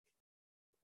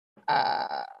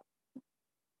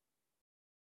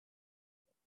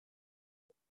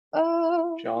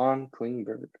 John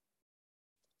Klingberg.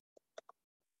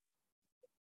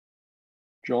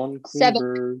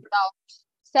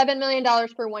 $7 million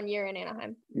for 1 year in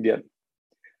Anaheim. Yeah.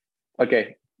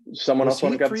 Okay. Someone else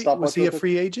want to grab the stopwatch? Was he a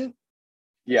free agent?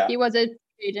 Yeah. He was a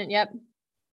free agent. Yep.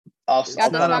 It's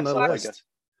not on the list.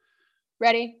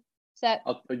 Ready, set,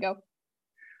 go.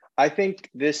 I think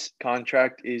this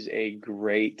contract is a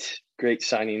great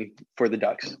signing for the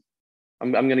Ducks.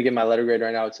 I'm going to give my letter grade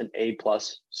right now. It's an A+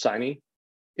 signing.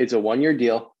 It's a 1-year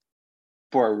deal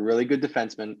for a really good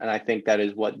defenseman, and I think that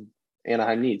is what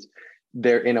Anaheim needs.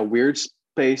 They're in a weird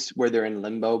space where they're in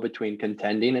limbo between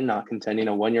contending and not contending.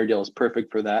 A 1-year deal is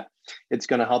perfect for that. It's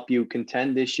going to help you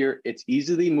contend this year. It's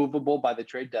easily movable by the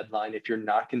trade deadline. If you're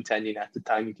not contending at the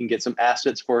time, you can get some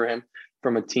assets for him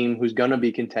from a team who's going to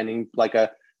be contending, like a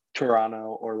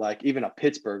Toronto or like even a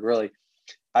Pittsburgh, really.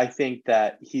 I think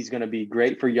that he's going to be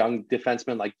great for young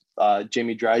defensemen like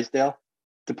Jamie Drysdale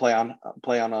to play on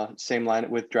a same line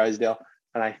with Drysdale.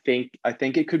 And I think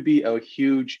it could be a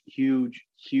huge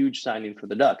signing for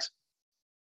the Ducks.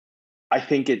 I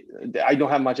don't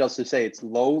have much else to say. It's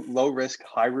low risk,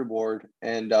 high reward,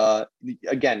 and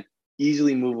again,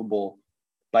 easily movable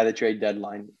by the trade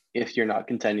deadline if you're not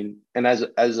contending. And as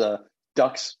a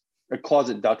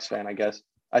closet Ducks fan, I guess,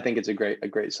 I think it's a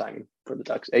great signing for the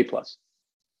Ducks. A+.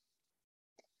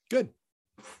 Good.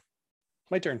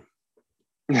 My turn.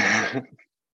 That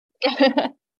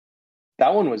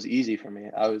one was easy for me.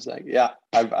 I was like, yeah,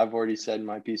 I've already said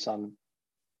my piece on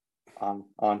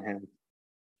him.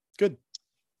 Good.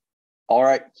 All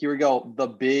right, here we go. The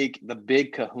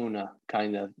big kahuna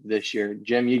kind of this year.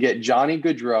 Jim, you get Johnny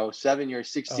Gaudreau, 7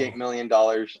 years, $68 million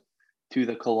to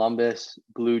the Columbus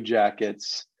Blue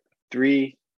Jackets.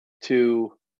 3,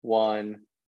 2, 1,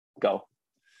 go.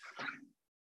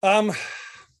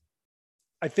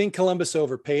 I think Columbus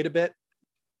overpaid a bit,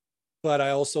 but I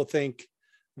also think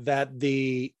that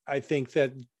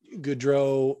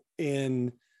Gaudreau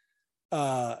in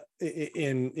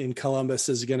Columbus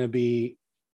is going to be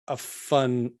a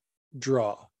fun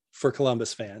draw for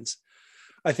Columbus fans.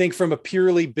 I think from a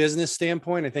purely business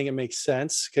standpoint, I think it makes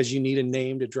sense because you need a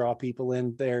name to draw people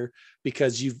in there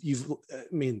because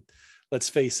let's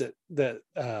face it, that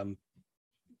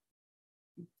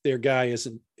their guy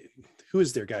isn't, who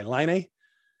is their guy? Line?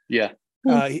 Yeah.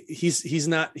 He's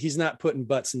not putting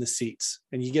butts in the seats,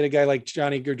 and you get a guy like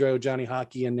Johnny Gaudreau, Johnny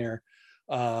Hockey in there.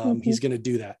 He's going to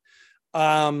do that.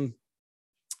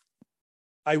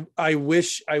 I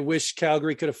wish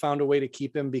Calgary could have found a way to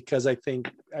keep him because I think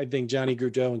Johnny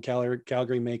Gaudreau and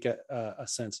Calgary make a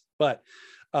sense, but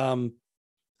I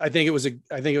think it was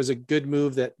a good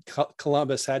move that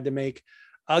Columbus had to make.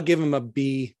 I'll give him a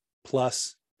B+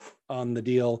 on the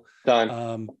deal.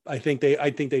 Done. I think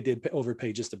they did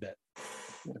overpay just a bit.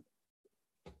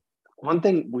 One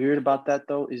thing weird about that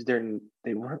though is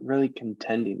they weren't really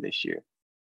contending this year,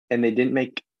 and they didn't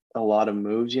make a lot of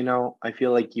moves. I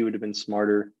feel like you would have been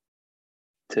smarter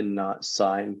to not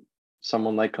sign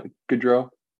someone like Gaudreau.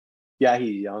 Yeah,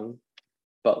 he's young,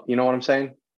 but you know what I'm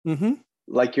saying? Mm-hmm.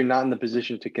 Like you're not in the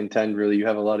position to contend really. You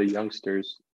have a lot of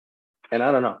youngsters, and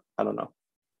I don't know.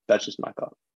 That's just my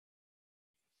thought.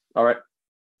 All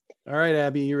right,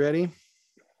 Abby, you ready?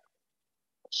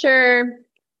 Sure.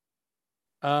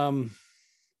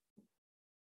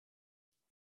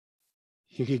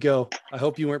 Here you go. I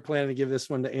hope you weren't planning to give this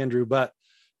one to Andrew, but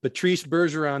Patrice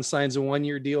Bergeron signs a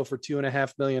 1-year deal for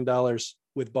 $2.5 million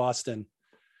with Boston.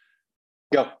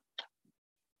 Go.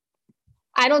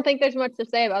 I don't think there's much to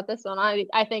say about this one.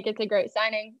 I think it's a great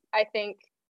signing. I think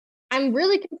I'm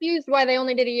really confused why they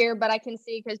only did a year, but I can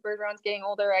see because Bergeron's getting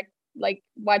older.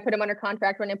 Why put him under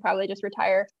contract when he'll probably just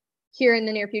retire here in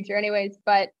the near future anyways.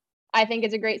 But I think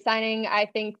it's a great signing. I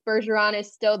think Bergeron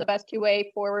is still the best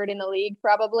two-way forward in the league,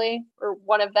 probably, or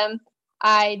one of them.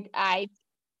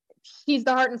 He's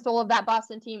the heart and soul of that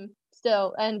Boston team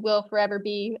still, and will forever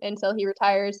be until he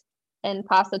retires and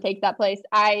Pasta takes that place.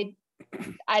 I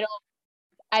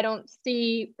don't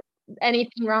see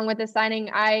anything wrong with this signing.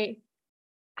 I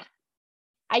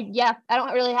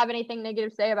don't really have anything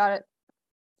negative to say about it.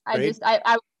 I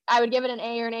would give it an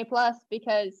A or an A+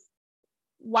 because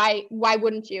why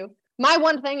wouldn't you? My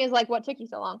one thing is what took you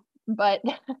so long, but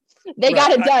they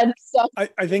got it done. So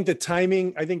I think the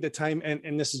timing,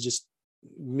 and this is just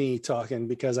me talking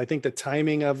because I think the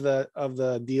timing of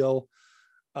the deal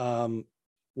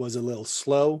was a little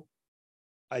slow.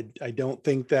 I don't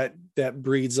think that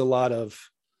breeds a lot of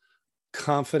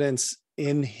confidence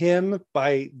in him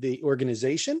by the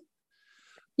organization.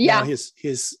 Yeah. Now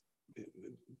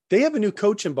they have a new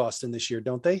coach in Boston this year,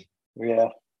 don't they? Yeah.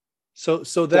 So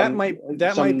that might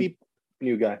be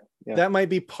new guy. Yeah. That might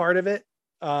be part of it.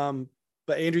 But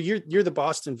Andrew, you're the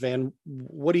Boston fan.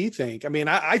 What do you think? I mean,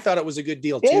 I thought it was a good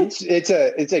deal too. It's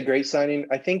a great signing.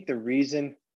 I think the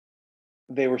reason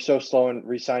they were so slow in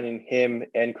re-signing him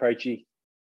and Krejci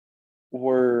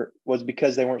was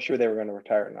because they weren't sure they were going to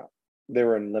retire or not. They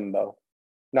were in limbo.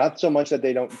 Not so much that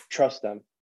they don't trust them.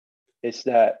 It's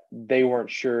that they weren't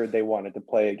sure they wanted to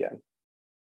play again.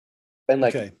 And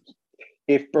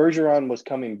if Bergeron was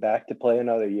coming back to play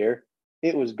another year,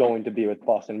 it was going to be with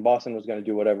Boston. Boston was going to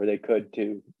do whatever they could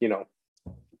to,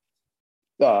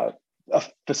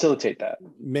 facilitate that.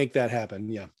 Make that happen.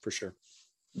 Yeah, for sure.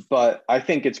 But I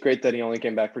think it's great that he only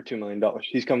came back for $2 million.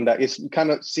 He's coming back. It kind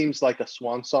of seems like a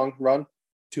swan song run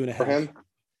 2.5 for him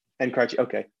and Krejci.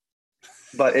 Okay.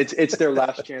 But it's their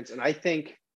last chance. And I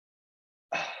think,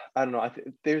 I don't know,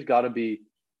 there's got to be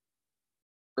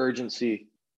urgency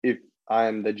if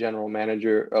I'm the general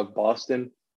manager of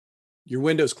Boston. Your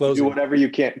window's closing. Do whatever you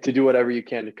can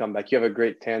to come back. You have a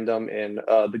great tandem in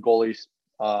the goalies,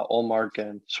 Ullmark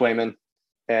and Swayman.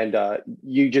 And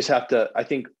you just have to,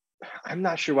 I'm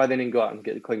not sure why they didn't go out and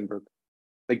get Klingenberg.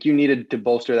 Like, you needed to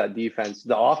bolster that defense.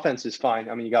 The offense is fine.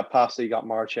 I mean, you got Pasta, you got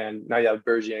Marchand, now you have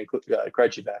Bergier and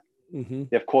Krejci back. Mm-hmm. You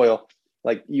have Coyle.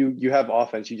 Like, you have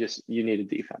offense. You need a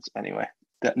defense anyway.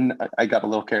 I got a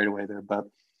little carried away there, but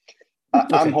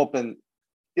Okay. I'm hoping.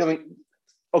 I mean,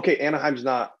 okay, Anaheim's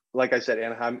not, like I said,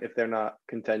 Anaheim, if they're not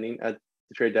contending at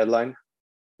the trade deadline,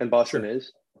 and Boston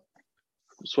is,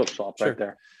 swap Sure. right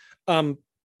there.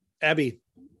 Abby,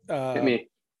 Hit me.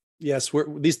 Yes,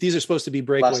 these are supposed to be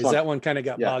breakaways. One. That one kind of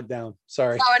got bogged down.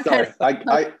 Sorry.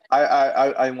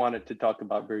 I wanted to talk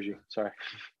about Bergier. Sorry.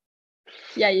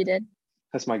 Yeah, you did.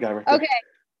 That's my guy right there. Okay.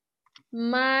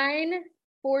 Mine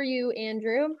for you,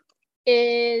 Andrew,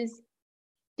 is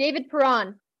David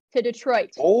Perron to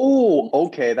Detroit. Oh,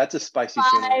 okay. That's a spicy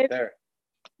thing right there.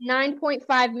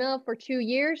 9.5 mil for 2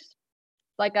 years,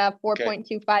 like a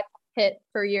 4.25 hit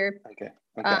per year. Okay.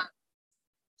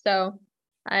 So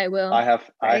I will. I have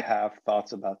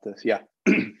thoughts about this. Yeah.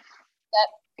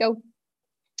 Go.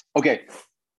 Okay.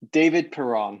 David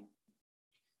Perron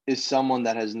is someone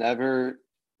that has never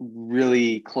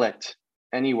really clicked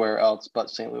anywhere else but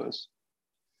St. Louis.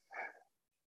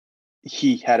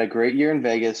 He had a great year in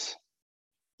Vegas.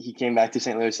 He came back to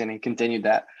St. Louis and he continued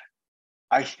that.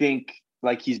 I think,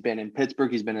 like, he's been in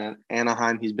Pittsburgh, he's been in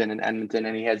Anaheim, he's been in Edmonton,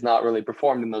 and he has not really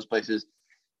performed in those places.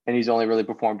 And he's only really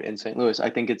performed in St. Louis. I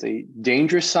think it's a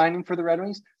dangerous signing for the Red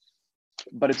Wings,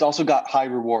 but it's also got high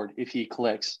reward if he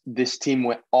clicks. This team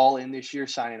went all in this year,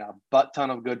 signing a butt ton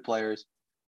of good players.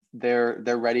 They're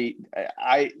ready.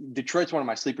 Detroit's one of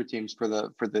my sleeper teams for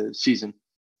the season.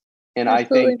 And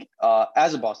absolutely. I think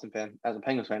as a Boston fan, as a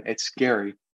Penguins fan, it's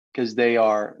scary because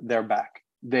they're back.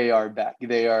 They are back.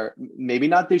 They are maybe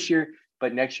not this year,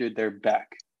 but next year they're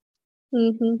back.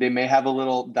 Mm-hmm. They may have a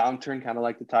little downturn, kind of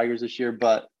like the Tigers this year,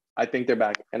 but I think they're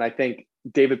back. And I think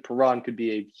David Perron could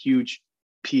be a huge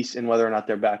piece in whether or not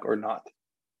they're back or not.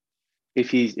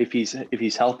 If he's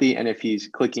healthy and if he's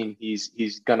clicking,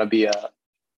 he's gonna be a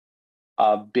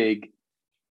big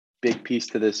piece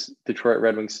to this Detroit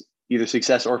Red Wings, either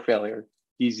success or failure.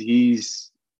 I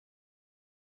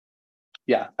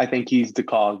think he's the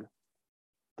cog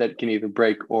that can either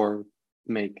break or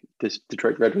make this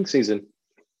Detroit Red Wings season.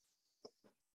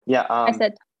 Yeah. I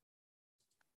said.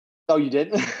 Oh, you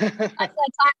did? I said time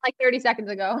like 30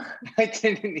 seconds ago. I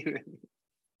didn't even.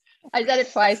 I said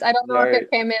it twice. I don't know if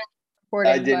it came in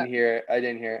recording. I didn't hear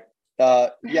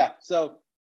it. Yeah. So.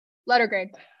 Letter grade.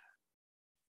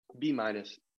 B- letter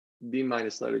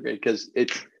grade, because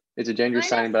it's a dangerous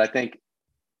signing, but I think,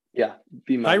 yeah,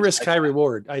 B-. High risk, high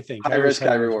reward. I think high risk,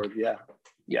 high reward. Yeah.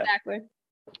 Exactly. Yeah.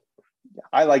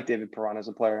 I like David Perron as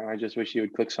a player, and I just wish he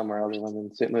would click somewhere other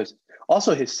than St. Louis.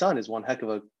 Also, his son is one heck of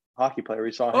a hockey player.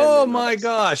 We saw him. Oh my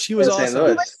gosh, he was awesome. St.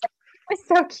 Louis. He was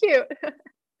so cute.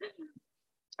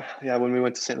 Yeah, when we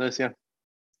went to St. Louis, yeah.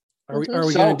 Are we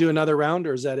going to do another round,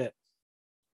 or is that it?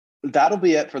 That'll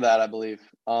be it for that, I believe.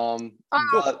 We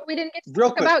didn't get to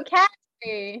talk about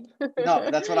Caddy. No,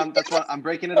 that's what I'm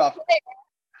breaking it off.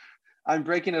 I'm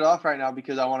breaking it off right now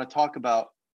because I want to talk about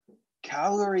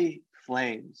Calgary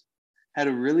Flames had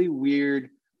a really weird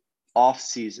off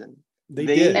season. They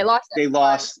did. They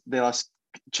lost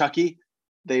Chucky,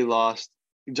 they lost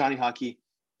Johnny Hockey,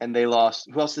 and they lost,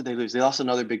 who else did they lose? They lost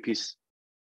another big piece.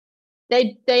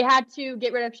 They had to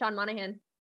get rid of Sean Monahan.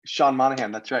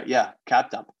 That's right. Yeah,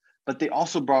 cap dump. But they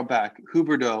also brought back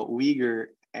Huberdeau, Weegar,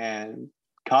 and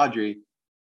Kadri.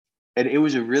 And it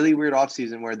was a really weird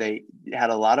offseason where they had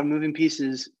a lot of moving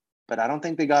pieces, but I don't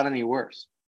think they got any worse.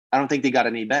 I don't think they got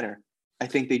any better. I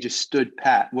think they just stood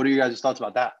pat. What are your guys' thoughts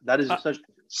about that? That is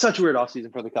such a weird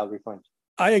offseason for the Calgary Flames.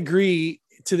 I agree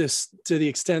to the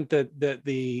extent that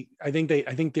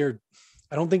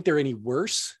I don't think they're any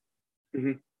worse.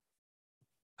 Mm-hmm.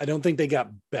 I don't think they got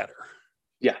better.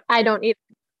 Yeah. I don't either.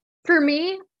 For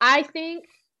me, I think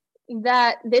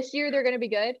that this year they're going to be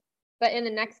good, but in the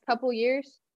next couple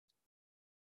years,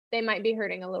 they might be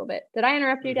hurting a little bit. Did I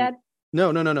interrupt you, Dad?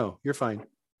 No. You're fine.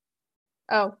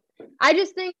 Oh, I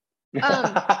just think,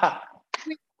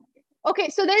 okay,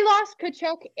 so they lost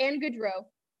Tkachuk and Gaudreau.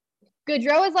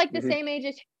 Gaudreau is like the same age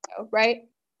as Huberdeau, right?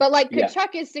 But like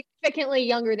Tkachuk is significantly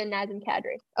younger than Nazem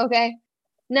Kadri. Okay.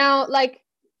 Now, like,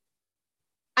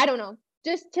 I don't know.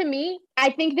 Just to me,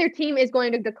 I think their team is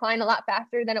going to decline a lot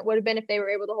faster than it would have been if they were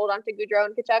able to hold on to Gaudreau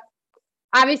and Tkachuk.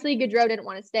 Obviously, Gaudreau didn't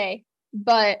want to stay,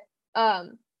 but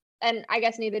and I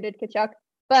guess neither did Tkachuk.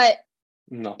 But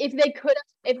No. If they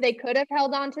could have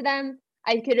held on to them,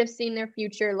 I could have seen their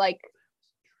future, like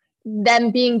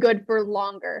them being good for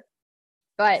longer.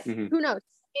 But who knows?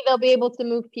 Maybe they'll be able to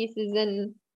move pieces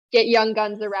and get young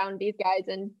guns around these guys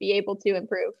and be able to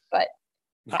improve. But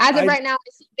as of right now, I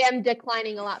see them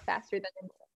declining a lot faster than them.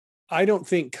 I don't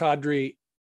think Kadri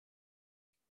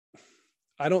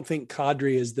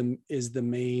is the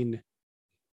main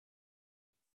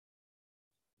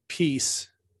piece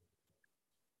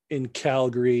in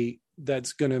Calgary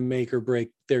that's going to make or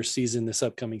break their season this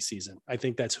upcoming season. I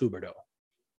think that's Huberdeau.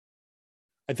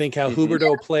 I think how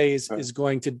Huberdeau plays is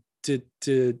going to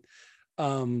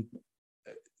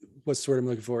what's the word I'm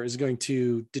looking for, is going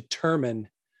to determine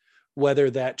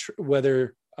whether they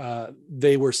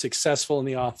were successful in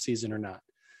the offseason or not.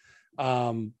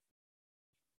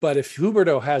 But if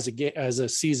Huberdeau has a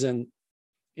season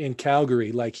in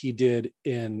Calgary like he did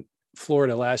in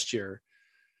Florida last year,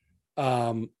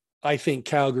 I think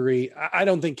Calgary. I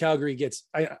don't think Calgary gets.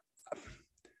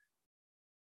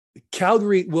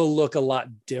 Calgary will look a lot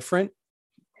different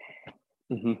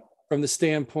from the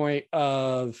standpoint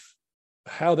of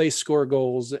how they score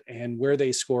goals and where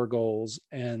they score goals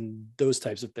and those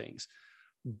types of things.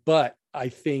 But I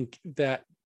think that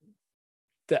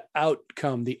the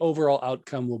overall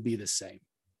outcome will be the same.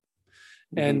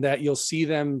 And that you'll see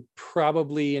them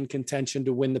probably in contention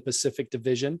to win the Pacific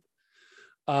Division.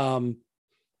 And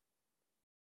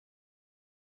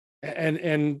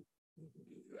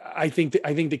I think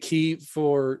the key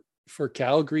for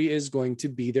Calgary is going to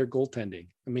be their goaltending.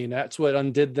 I mean, that's what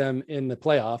undid them in the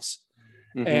playoffs,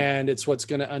 and it's what's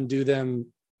going to undo them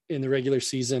in the regular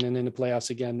season and in the playoffs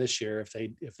again this year if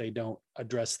they don't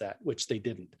address that, which they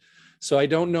didn't. So I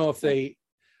don't know if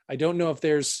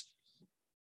there's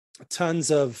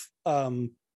tons of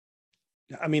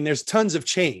there's tons of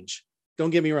change. Don't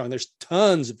get me wrong. There's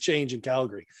tons of change in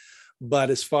Calgary,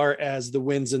 but as far as the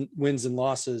wins and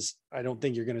losses, I don't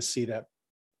think you're going to see that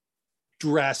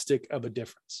drastic of a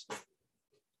difference.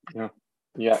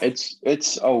 Yeah.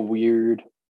 It's a weird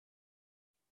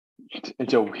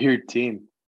team.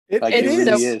 It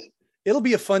really is. It'll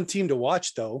be a fun team to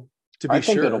watch, though. I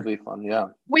think it'll be fun. Yeah,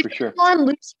 with for sure.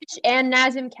 Lucic and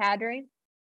Nazem Kadri.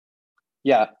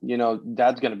 Yeah,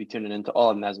 Dad's going to be tuning into all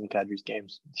of Nazem Kadri's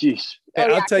games. Jeez.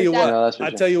 I'll tell you what.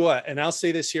 Tell you what, and I'll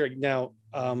say this here now.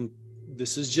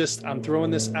 This is just, I'm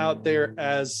throwing this out there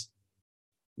as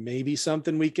maybe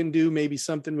something we can do, maybe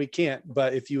something we can't.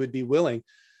 But if you would be willing,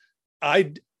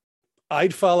 I'd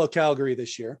follow Calgary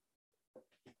this year.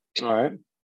 All right.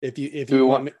 If you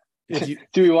want me,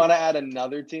 do we want to add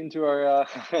another team to our?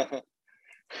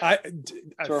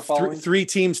 Three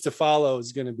teams to follow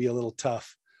is going to be a little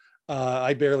tough.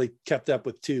 I barely kept up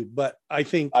with two, but I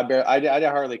think I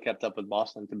hardly kept up with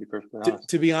Boston, to be perfectly honest.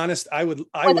 To be honest, I would.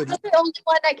 That's the only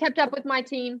one that kept up with my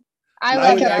team.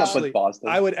 I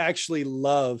would actually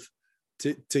love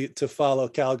to follow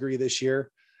Calgary this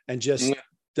year and just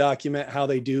document how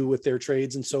they do with their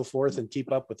trades and so forth and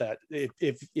keep up with that.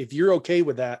 If you're okay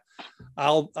with that,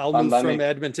 I'll move from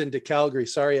Edmonton to Calgary.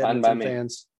 Sorry, Edmonton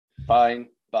fans. Fine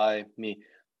by me.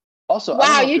 Also,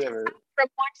 wow, you from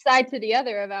one side to the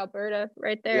other of Alberta,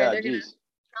 right there. Yeah, they're going to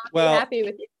be happy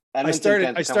with you. I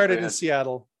started in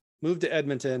Seattle, moved to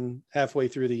Edmonton halfway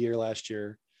through the year last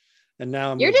year, and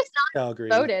now you're just not Calgary.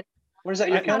 Voted. What is that?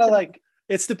 You're kind of like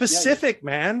it's the Pacific,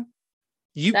 man.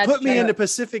 You put me in the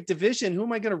Pacific Division. Who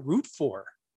am I going to root for?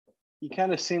 You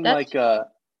kind of seem like I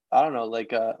don't know, like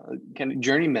kind of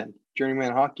journeyman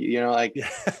hockey. I'll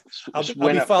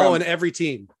be following every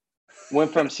team.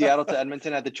 Went from Seattle to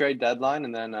Edmonton at the trade deadline,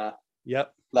 and then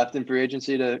left in free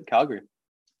agency to Calgary.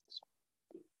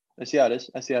 I see how it is.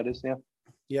 Yeah.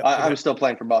 Yeah. I'm still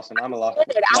playing for Boston. I'm a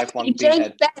lifelong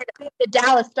James Bennett of the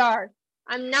Dallas Stars.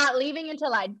 I'm not leaving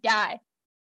until I die.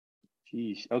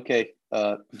 Jeez. Okay.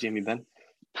 Jamie Benn.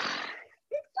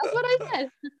 That's what I said.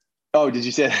 Oh, did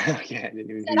you say that? Okay. I didn't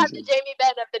even I'm the Jamie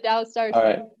Benn of the Dallas Stars. All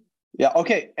right. Yeah.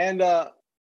 Okay. And I'm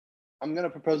going to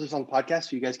propose this on the podcast,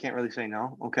 so you guys can't really say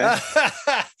no. Okay.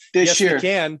 Yes, we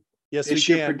can. Yes, we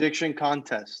can. Prediction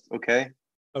contest. Okay.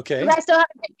 Okay. You guys still have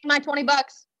to pay my $20,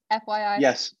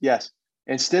 FYI. Yes.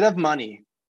 Instead of money,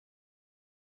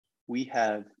 we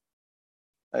have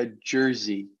a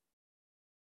jersey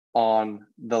on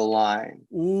the line.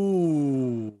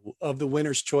 Ooh, of the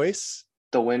winner's choice.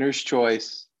 The winner's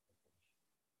choice.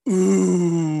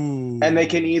 Ooh. And they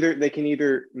can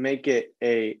either make it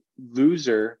a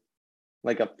loser,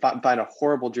 like find a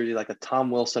horrible jersey, like a Tom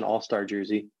Wilson All-Star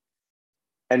jersey,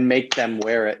 and make them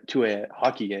wear it to a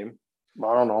hockey game.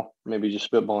 I don't know. Maybe just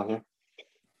spitballing here.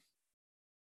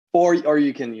 Or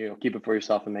you can, keep it for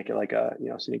yourself and make it like a,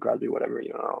 Sidney Crosby, whatever,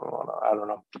 I don't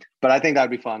know. But I think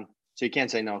that'd be fun. So you can't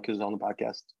say no because it's on the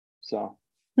podcast. So,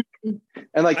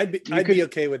 and like, I'd be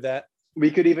okay with that.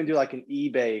 We could even do like an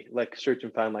eBay, like search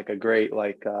and find like a great,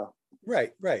 like,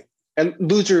 right. And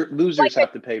losers like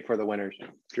have to pay for the winners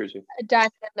jersey. A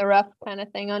diamond in the rough kind of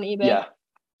thing on eBay. Yeah.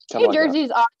 New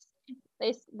jerseys,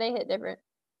 obviously, they hit different.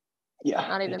 Yeah.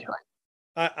 Not even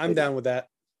fun. I'm down with that.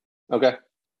 Okay.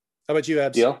 How about you,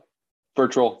 Abs? Deal?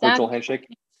 Virtual handshake.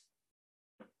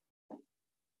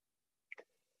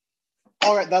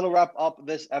 All right, that'll wrap up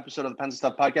this episode of the Pens and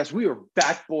Stuff podcast. We are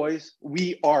back, boys.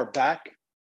 We are back.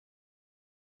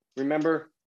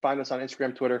 Remember, find us on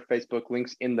Instagram, Twitter, Facebook,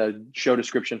 links in the show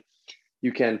description.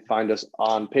 You can find us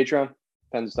on Patreon,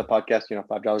 Pens and Stuff podcast,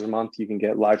 $5 a month. You can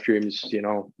get live streams,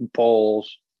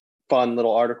 polls, fun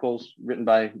little articles written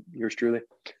by yours truly,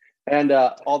 and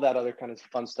all that other kind of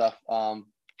fun stuff.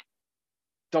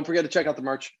 Don't forget to check out the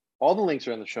merch. All the links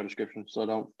are in the show description.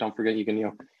 So don't forget, you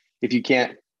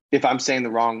can, if I'm saying the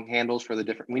wrong handles for the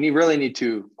different, we really need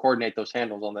to coordinate those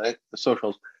handles on the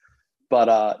socials.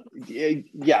 But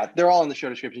yeah, they're all in the show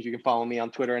descriptions. You can follow me on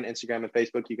Twitter and Instagram and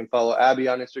Facebook. You can follow Abby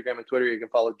on Instagram and Twitter. You can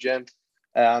follow Jim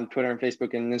on Twitter and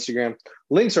Facebook and Instagram.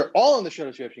 Links are all in the show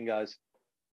description, guys.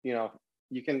 You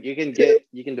can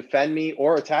defend me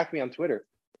or attack me on Twitter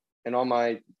and all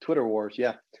my Twitter wars.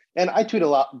 Yeah. And I tweet a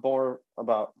lot more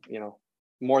about,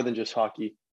 more than just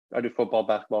hockey. I do football,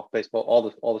 basketball, baseball,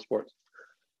 all the sports.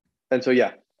 And so,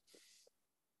 yeah.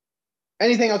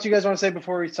 Anything else you guys want to say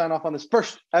before we sign off on this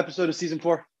first episode of season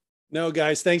 4? No,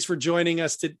 guys, thanks for joining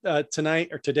us tonight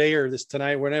or today or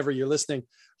tonight, whenever you're listening.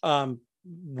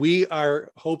 We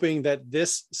are hoping that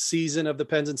this season of the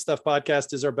Pens and Stuff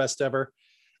podcast is our best ever.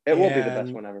 It will be the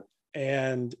best one ever.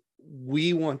 And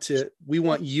we want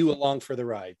you along for the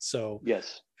ride. So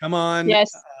yes, come on,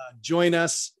 yes, join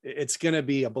us. It's going to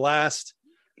be a blast.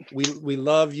 We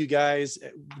love you guys.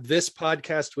 This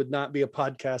podcast would not be a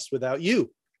podcast without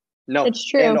you. No, it's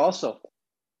true. And also,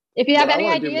 if you have any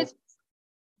ideas,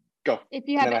 go. If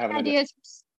you have any ideas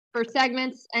for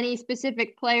segments, any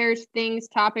specific players, things,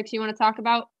 topics you want to talk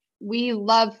about, we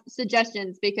love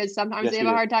suggestions because sometimes they have a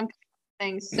hard time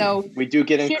things. So we do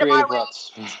get in creative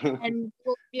ruts. And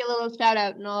we'll be a little shout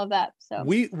out and all of that. So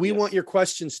we want your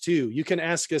questions too. You can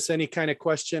ask us any kind of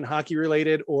question, hockey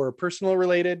related or personal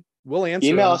related. We'll answer.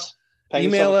 Email us.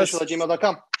 Email us at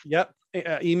gmail.com. Yep.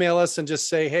 Email us and just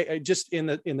say, hey, just in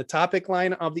the topic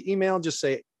line of the email, just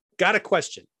say, got a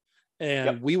question.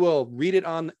 And we will read it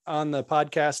on the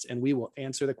podcast and we will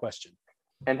answer the question.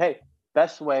 And hey,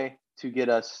 best way to get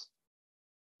us,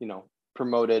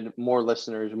 promoted, more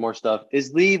listeners, more stuff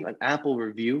is leave an Apple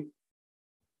review.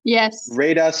 Yes.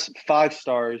 Rate us 5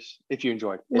 stars if you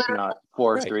enjoyed. If not,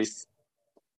 4 or 3.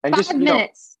 And 5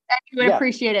 minutes. You would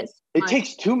appreciate it. It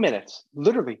takes 2 minutes,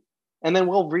 literally. And then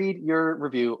we'll read your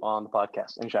review on the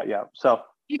podcast and shout you out. So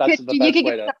you could give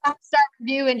a 5-star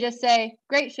review and just say,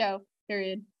 great show,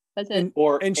 period. That's it.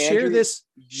 And share this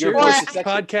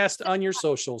podcast on your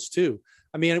socials too.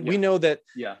 I mean, we know that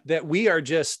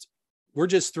we're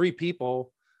just 3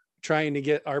 people trying to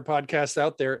get our podcast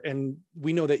out there. And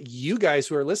we know that you guys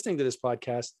who are listening to this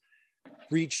podcast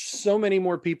reach so many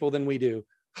more people than we do.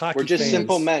 Hockey we're just fans.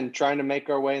 Simple men trying to make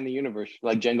our way in the universe,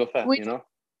 like Jango Fett,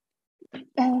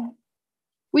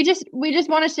 We just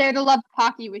want to share the love of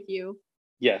hockey with you.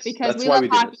 Yes, because we love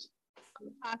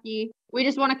hockey. We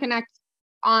just want to connect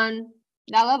on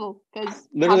that level because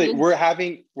literally we're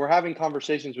having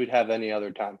conversations we'd have any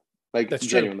other time. Like that's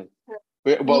genuinely.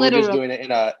 We're just doing it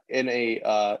in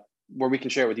a where we can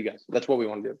share it with you guys. That's what we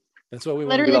want to do. That's what we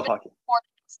want to do. We love hockey.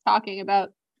 Talking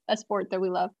about a sport that we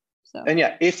love. So and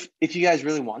yeah, if you guys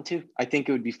really want to, I think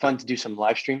it would be fun to do some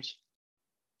live streams.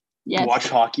 Yes. Watch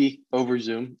hockey over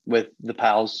Zoom with the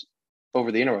pals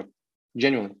over the internet.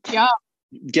 Genuinely. Yeah.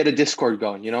 Get a Discord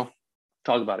going,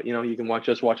 talk about it. You can watch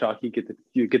us watch hockey, get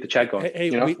the chat going. Hey,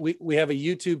 we have a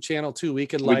YouTube channel too. We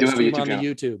can live stream on the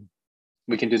YouTube.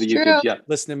 We can do the YouTube. Yeah.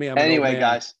 Listen to me. Anyway,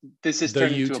 guys, this is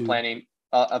turning into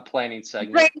a planning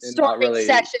segment. Brainstorming really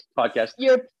session. Podcast.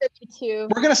 You're 52.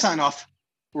 We're gonna sign off.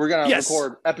 We're gonna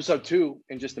record episode 2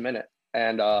 in just a minute.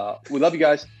 And we love you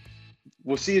guys.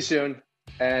 We'll see you soon.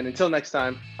 And until next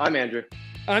time, I'm Andrew.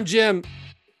 I'm Jim.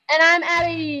 And I'm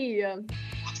Abby.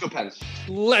 Let's go Pens.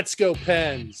 Let's go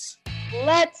Pens.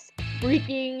 Let's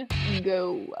freaking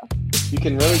go. You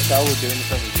can really tell we're doing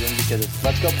this over Zoom because it's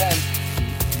let's go Pens.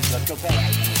 Let's go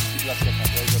Pens. Let's go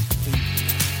Pens.